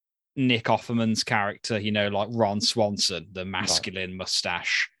Nick Offerman's character, like Ron Swanson, the masculine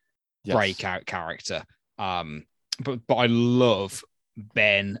mustache breakout character. But I love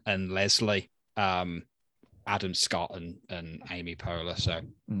Ben and Leslie, Adam Scott and Amy Poehler. So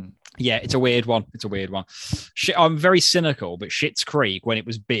yeah, it's a weird one. I'm very cynical, but Schitt's Creek, when it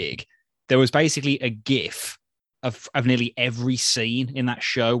was big, there was basically a GIF of nearly every scene in that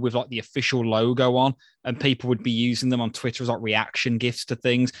show with like the official logo on, and people would be using them on Twitter as like reaction GIFs to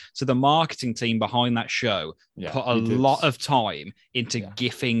things. So the marketing team behind that show put a lot of time into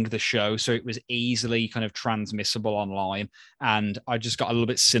GIFing the show so it was easily kind of transmissible online. And I just got a little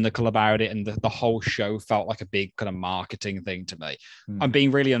bit cynical about it, and the whole show felt like a big kind of marketing thing to me. I'm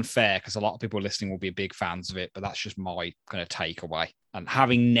being really unfair because a lot of people listening will be big fans of it, but that's just my kind of takeaway. And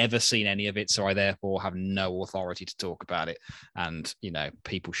having never seen any of it, so I therefore have no authority to talk about it. And,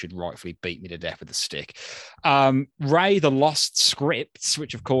 people should rightfully beat me to death with a stick. Ray, the Lost Scripts,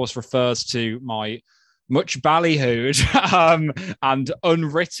 which of course refers to my much ballyhooed and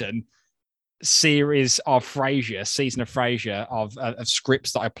unwritten series of Frasier, season of Frasier of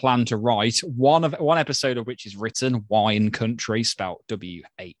scripts that I plan to write. One episode of which is written, Wine Country, spelled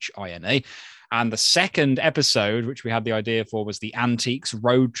WHINE. And the second episode, which we had the idea for, was the Antiques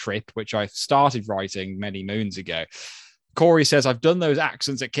Road Trip, which I started writing many moons ago. Corey says, "I've done those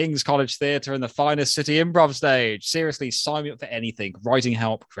accents at King's College Theatre and the finest city improv stage. Seriously, sign me up for anything. Writing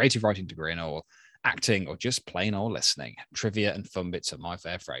help, creative writing degree and all, acting, or just plain old listening. Trivia and fun bits of My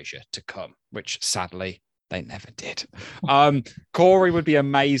Fair Frasier to come," which sadly they never did. Corey would be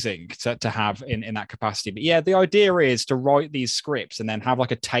amazing to have in that capacity. But yeah, the idea is to write these scripts and then have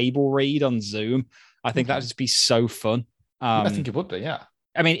like a table read on Zoom. I think that'd just be so fun. I think it would be, yeah.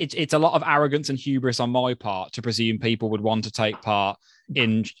 I mean, it's a lot of arrogance and hubris on my part to presume people would want to take part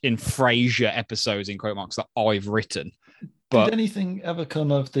in Frasier episodes, in quote marks, that I've written. But did anything ever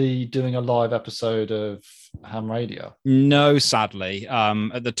come of the doing a live episode of Ham Radio? No, sadly.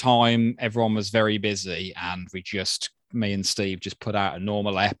 At the time, everyone was very busy, and me and Steve just put out a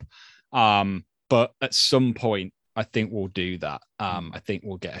normal ep. But at some point, I think we'll do that. I think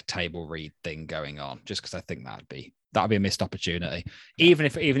we'll get a table read thing going on, just because I think that'd be a missed opportunity, even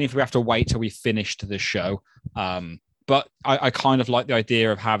if we have to wait till we finished the show. But I kind of like the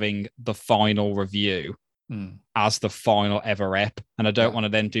idea of having the final review as the final ever ep, and I don't want to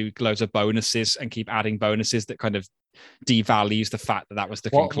then do loads of bonuses and keep adding bonuses that kind of devalues the fact that was the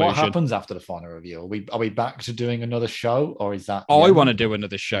conclusion. What happens after the final review? Are we back to doing another show, or is that? I want to do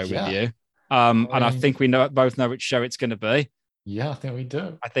another show with you, and I think we both know which show it's going to be. Yeah, I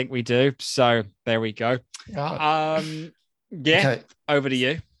think we do. So there we go. Okay. Over to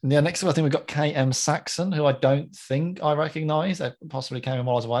you. Yeah, next up, I think we've got KM Saxon, who I don't think I recognise. They possibly came in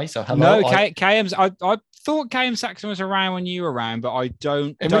while I was away. So hello. No, KM's. I thought KM Saxon was around when you were around, but I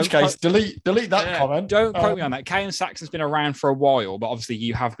don't. In don't which case, delete that Yeah, comment. Don't quote me on that. KM Saxon's been around for a while, but obviously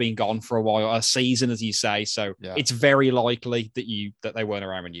you have been gone for a while, a season, as you say. So Yeah. it's very likely that they weren't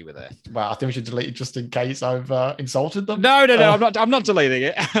around when you were there. Well, I think we should delete it just in case I've insulted them. No. I'm not deleting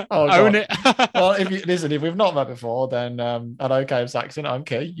it. Oh, Own God. it. Well, if we've not met before, then hello, KM Saxon. I'm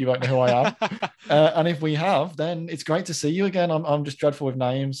Key. You won't know who I am. And if we have, then it's great to see you again. I'm just dreadful with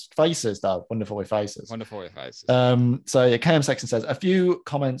names. Faces, though. Wonderful with faces. Wonderful with faces. So yeah, KM Saxon says, a few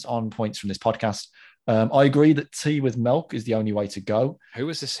comments on points from this podcast. I agree that tea with milk is the only way to go. Who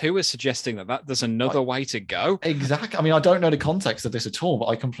was this? Who was suggesting that there's another way to go? Exactly. I mean, I don't know the context of this at all, but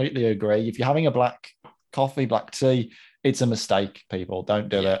I completely agree. If you're having a black coffee, black tea, it's a mistake, people. Don't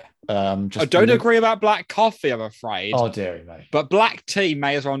do it. I don't agree about black coffee, I'm afraid. Oh, dearie me. But black tea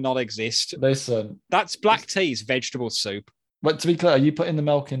may as well not exist. Listen. That's black tea's vegetable soup. But to be clear, are you putting the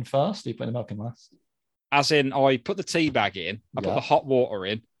milk in first? Or are you putting the milk in last? As in, I put the tea bag in, I put the hot water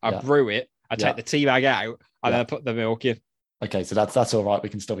in, I brew it, I take the tea bag out, and then I put the milk in. Okay, so that's all right. We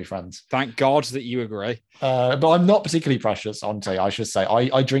can still be friends. Thank God that you agree. But I'm not particularly precious on tea, I should say.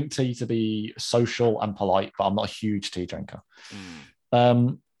 I drink tea to be social and polite, but I'm not a huge tea drinker.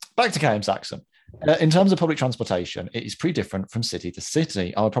 Back to KM Saxon. In terms of public transportation, it is pretty different from city to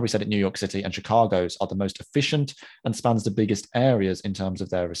city. I would probably say that New York City and Chicago's are the most efficient and spans the biggest areas in terms of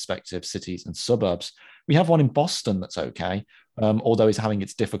their respective cities and suburbs. We have one in Boston that's okay, although it's having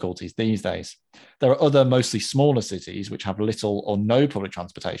its difficulties these days. There are other mostly smaller cities which have little or no public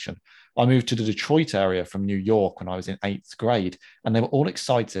transportation. I moved to the Detroit area from New York when I was in 8th grade, and they were all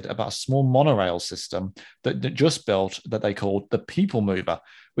excited about a small monorail system that just built that they called the People Mover,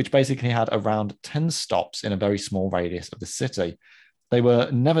 which basically had around 10 stops in a very small radius of the city. They were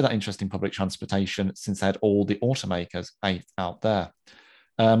never that interested in public transportation since they had all the automakers out there.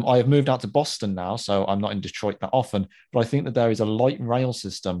 I have moved out to Boston now, so I'm not in Detroit that often, but I think that there is a light rail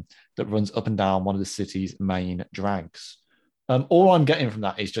system that runs up and down one of the city's main drags. All I'm getting from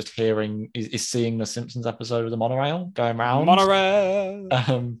that is just seeing the Simpsons episode of the monorail going around. Monorail.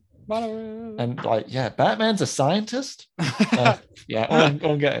 Monorail. And Batman's a scientist. All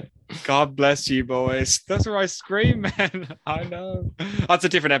I'm getting. God bless you, boys. That's where I scream, man. I know. That's a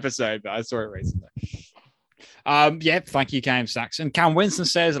different episode, but I saw it recently. Thank you, KM Saxon. Cam Winston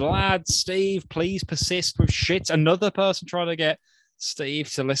says, lads, Steve, please persist with shit. Another person trying to get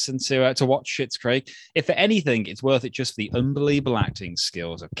Steve to listen to watch Schitt's Creek. If for anything, it's worth it just for the unbelievable acting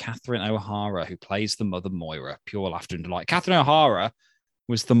skills of Catherine O'Hara, who plays the mother Moira. Pure laughter and delight. Catherine O'Hara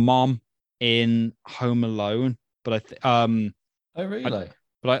was the mom in Home Alone, but oh really?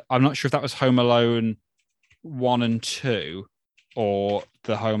 I'm not sure if that was Home Alone 1 and 2. Or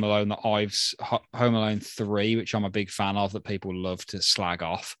the Home Alone Home Alone 3, which I'm a big fan of, that people love to slag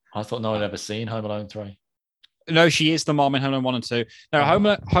off. I thought no one had ever seen Home Alone 3. No, she is the mom in Home Alone 1 and 2. No,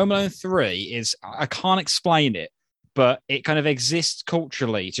 Home Alone 3 is, I can't explain it, but it kind of exists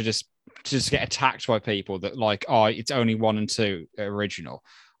culturally to just get attacked by people that it's only 1 and 2 original.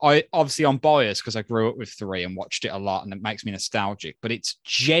 I'm biased because I grew up with 3 and watched it a lot, and it makes me nostalgic, but it's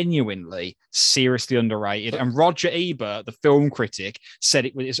genuinely seriously underrated. And Roger Ebert, the film critic, said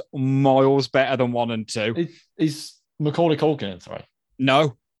it was miles better than 1 and 2. Is Macaulay Culkin in 3?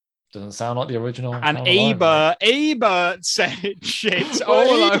 No. Doesn't sound like the original. And Ebert said shit all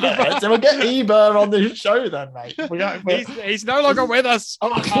over. So we'll get Ebert on the show then, mate. He's no longer with us.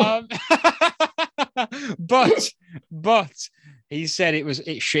 But he said it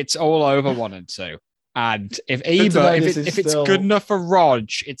shits all over 1 and 2. And if it's good enough for Rog,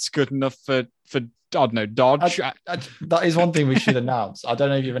 it's good enough for I don't know, Dodge. That is one thing we should announce. I don't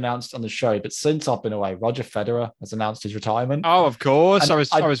know if you've announced on the show, but since I've been away, Roger Federer has announced his retirement. Oh, of course. And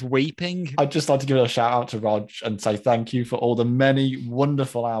I was weeping. I'd just like to give a shout out to Rog and say thank you for all the many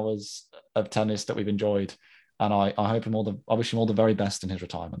wonderful hours of tennis that we've enjoyed. And I hope I wish him all the very best in his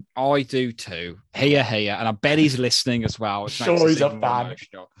retirement. I do too. Here. And I bet he's listening as well. Sure, he's a fan.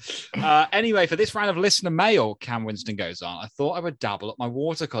 Anyway, for this round of listener mail, Cam Winston goes on, I thought I would dabble up my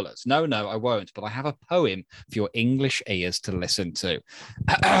watercolors. No, I won't. But I have a poem for your English ears to listen to.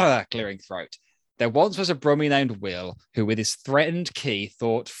 Clearing throat. There once was a brummie named Will who, with his threatened key,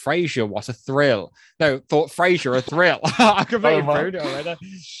 thought Frasier what a thrill. No, thought Frasier a thrill. I completely proved it already.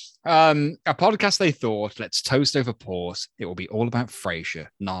 A podcast they thought, let's toast over port. It will be all about Frasier,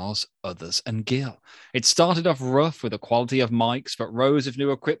 Nas, others, and Gil. It started off rough with a quality of mics, but rows of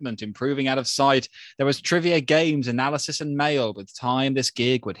new equipment improving out of sight. There was trivia, games, analysis, and mail. With time, this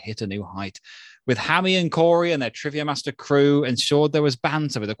gig would hit a new height. With Hammy and Corey and their Trivia Master crew, ensured there was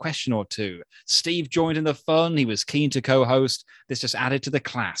banter with a question or two. Steve joined in the fun. He was keen to co-host. This just added to the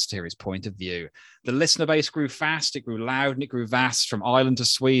class to hear his point of view. The listener base grew fast, it grew loud, and it grew vast from Ireland to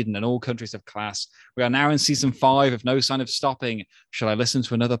Sweden and all countries of class. We are now in season 5 with no sign of stopping. Shall I listen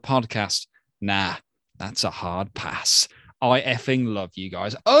to another podcast? Nah, that's a hard pass. I effing love you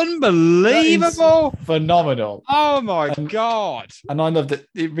guys. Unbelievable. Phenomenal. Oh my God. And I love that.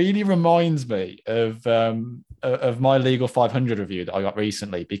 It really reminds me of my Legal 500 review that I got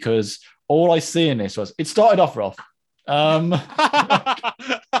recently, because all I see in this was, it started off rough.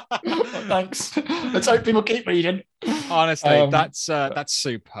 Thanks. Let's hope people keep reading. Honestly, that's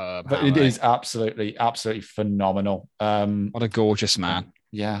superb. But it is absolutely phenomenal. What a gorgeous man.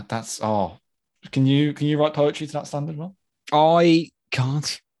 Yeah, that's Can you write poetry to that standard, Will? I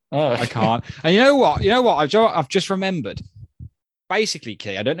can't. Oh. I can't. And you know what? I've just remembered. Basically,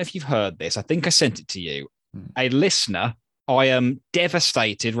 Key, I don't know if you've heard this. I think I sent it to you. A listener. I am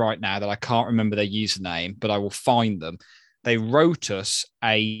devastated right now that I can't remember their username, but I will find them. They wrote us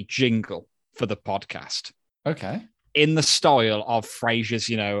a jingle for the podcast. Okay. In the style of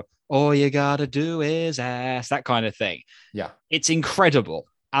Frasier's, all you gotta do is ask, that kind of thing. Yeah. It's incredible.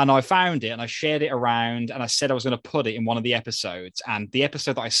 And I found it and I shared it around and I said I was going to put it in one of the episodes. And the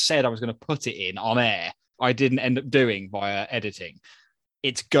episode that I said I was going to put it in on air, I didn't end up doing via editing.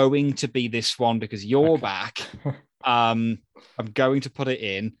 It's going to be this one because you're back. I'm going to put it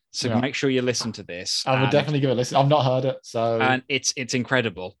in. So make sure you listen to this. I will definitely give it a listen. I've not heard it. And it's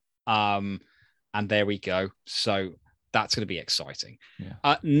incredible. And there we go. So that's going to be exciting.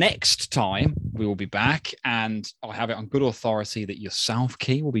 Yeah. Next time we will be back, and I have it on good authority that yourself,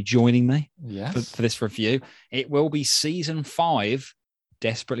 Key, will be joining me for this review. It will be season 5,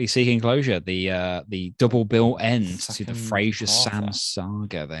 Desperately Seeking Closure. The double bill ends to the Frasier Sam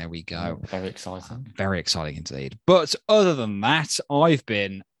saga. There we go. Oh, very exciting. Very exciting indeed. But other than that, I've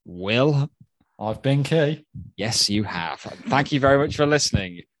been Will. I've been Key. Yes, you have. Thank you very much for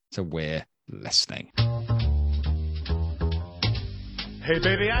listening to We're Listening. Hey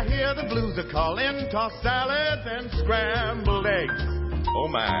baby, I hear the blues are calling, tossed salads and scrambled eggs. Oh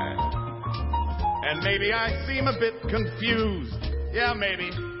my. And maybe I seem a bit confused. Yeah,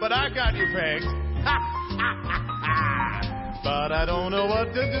 maybe, but I got you pegged. But I don't know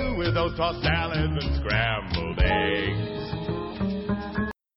what to do with those tossed salads and scrambled eggs.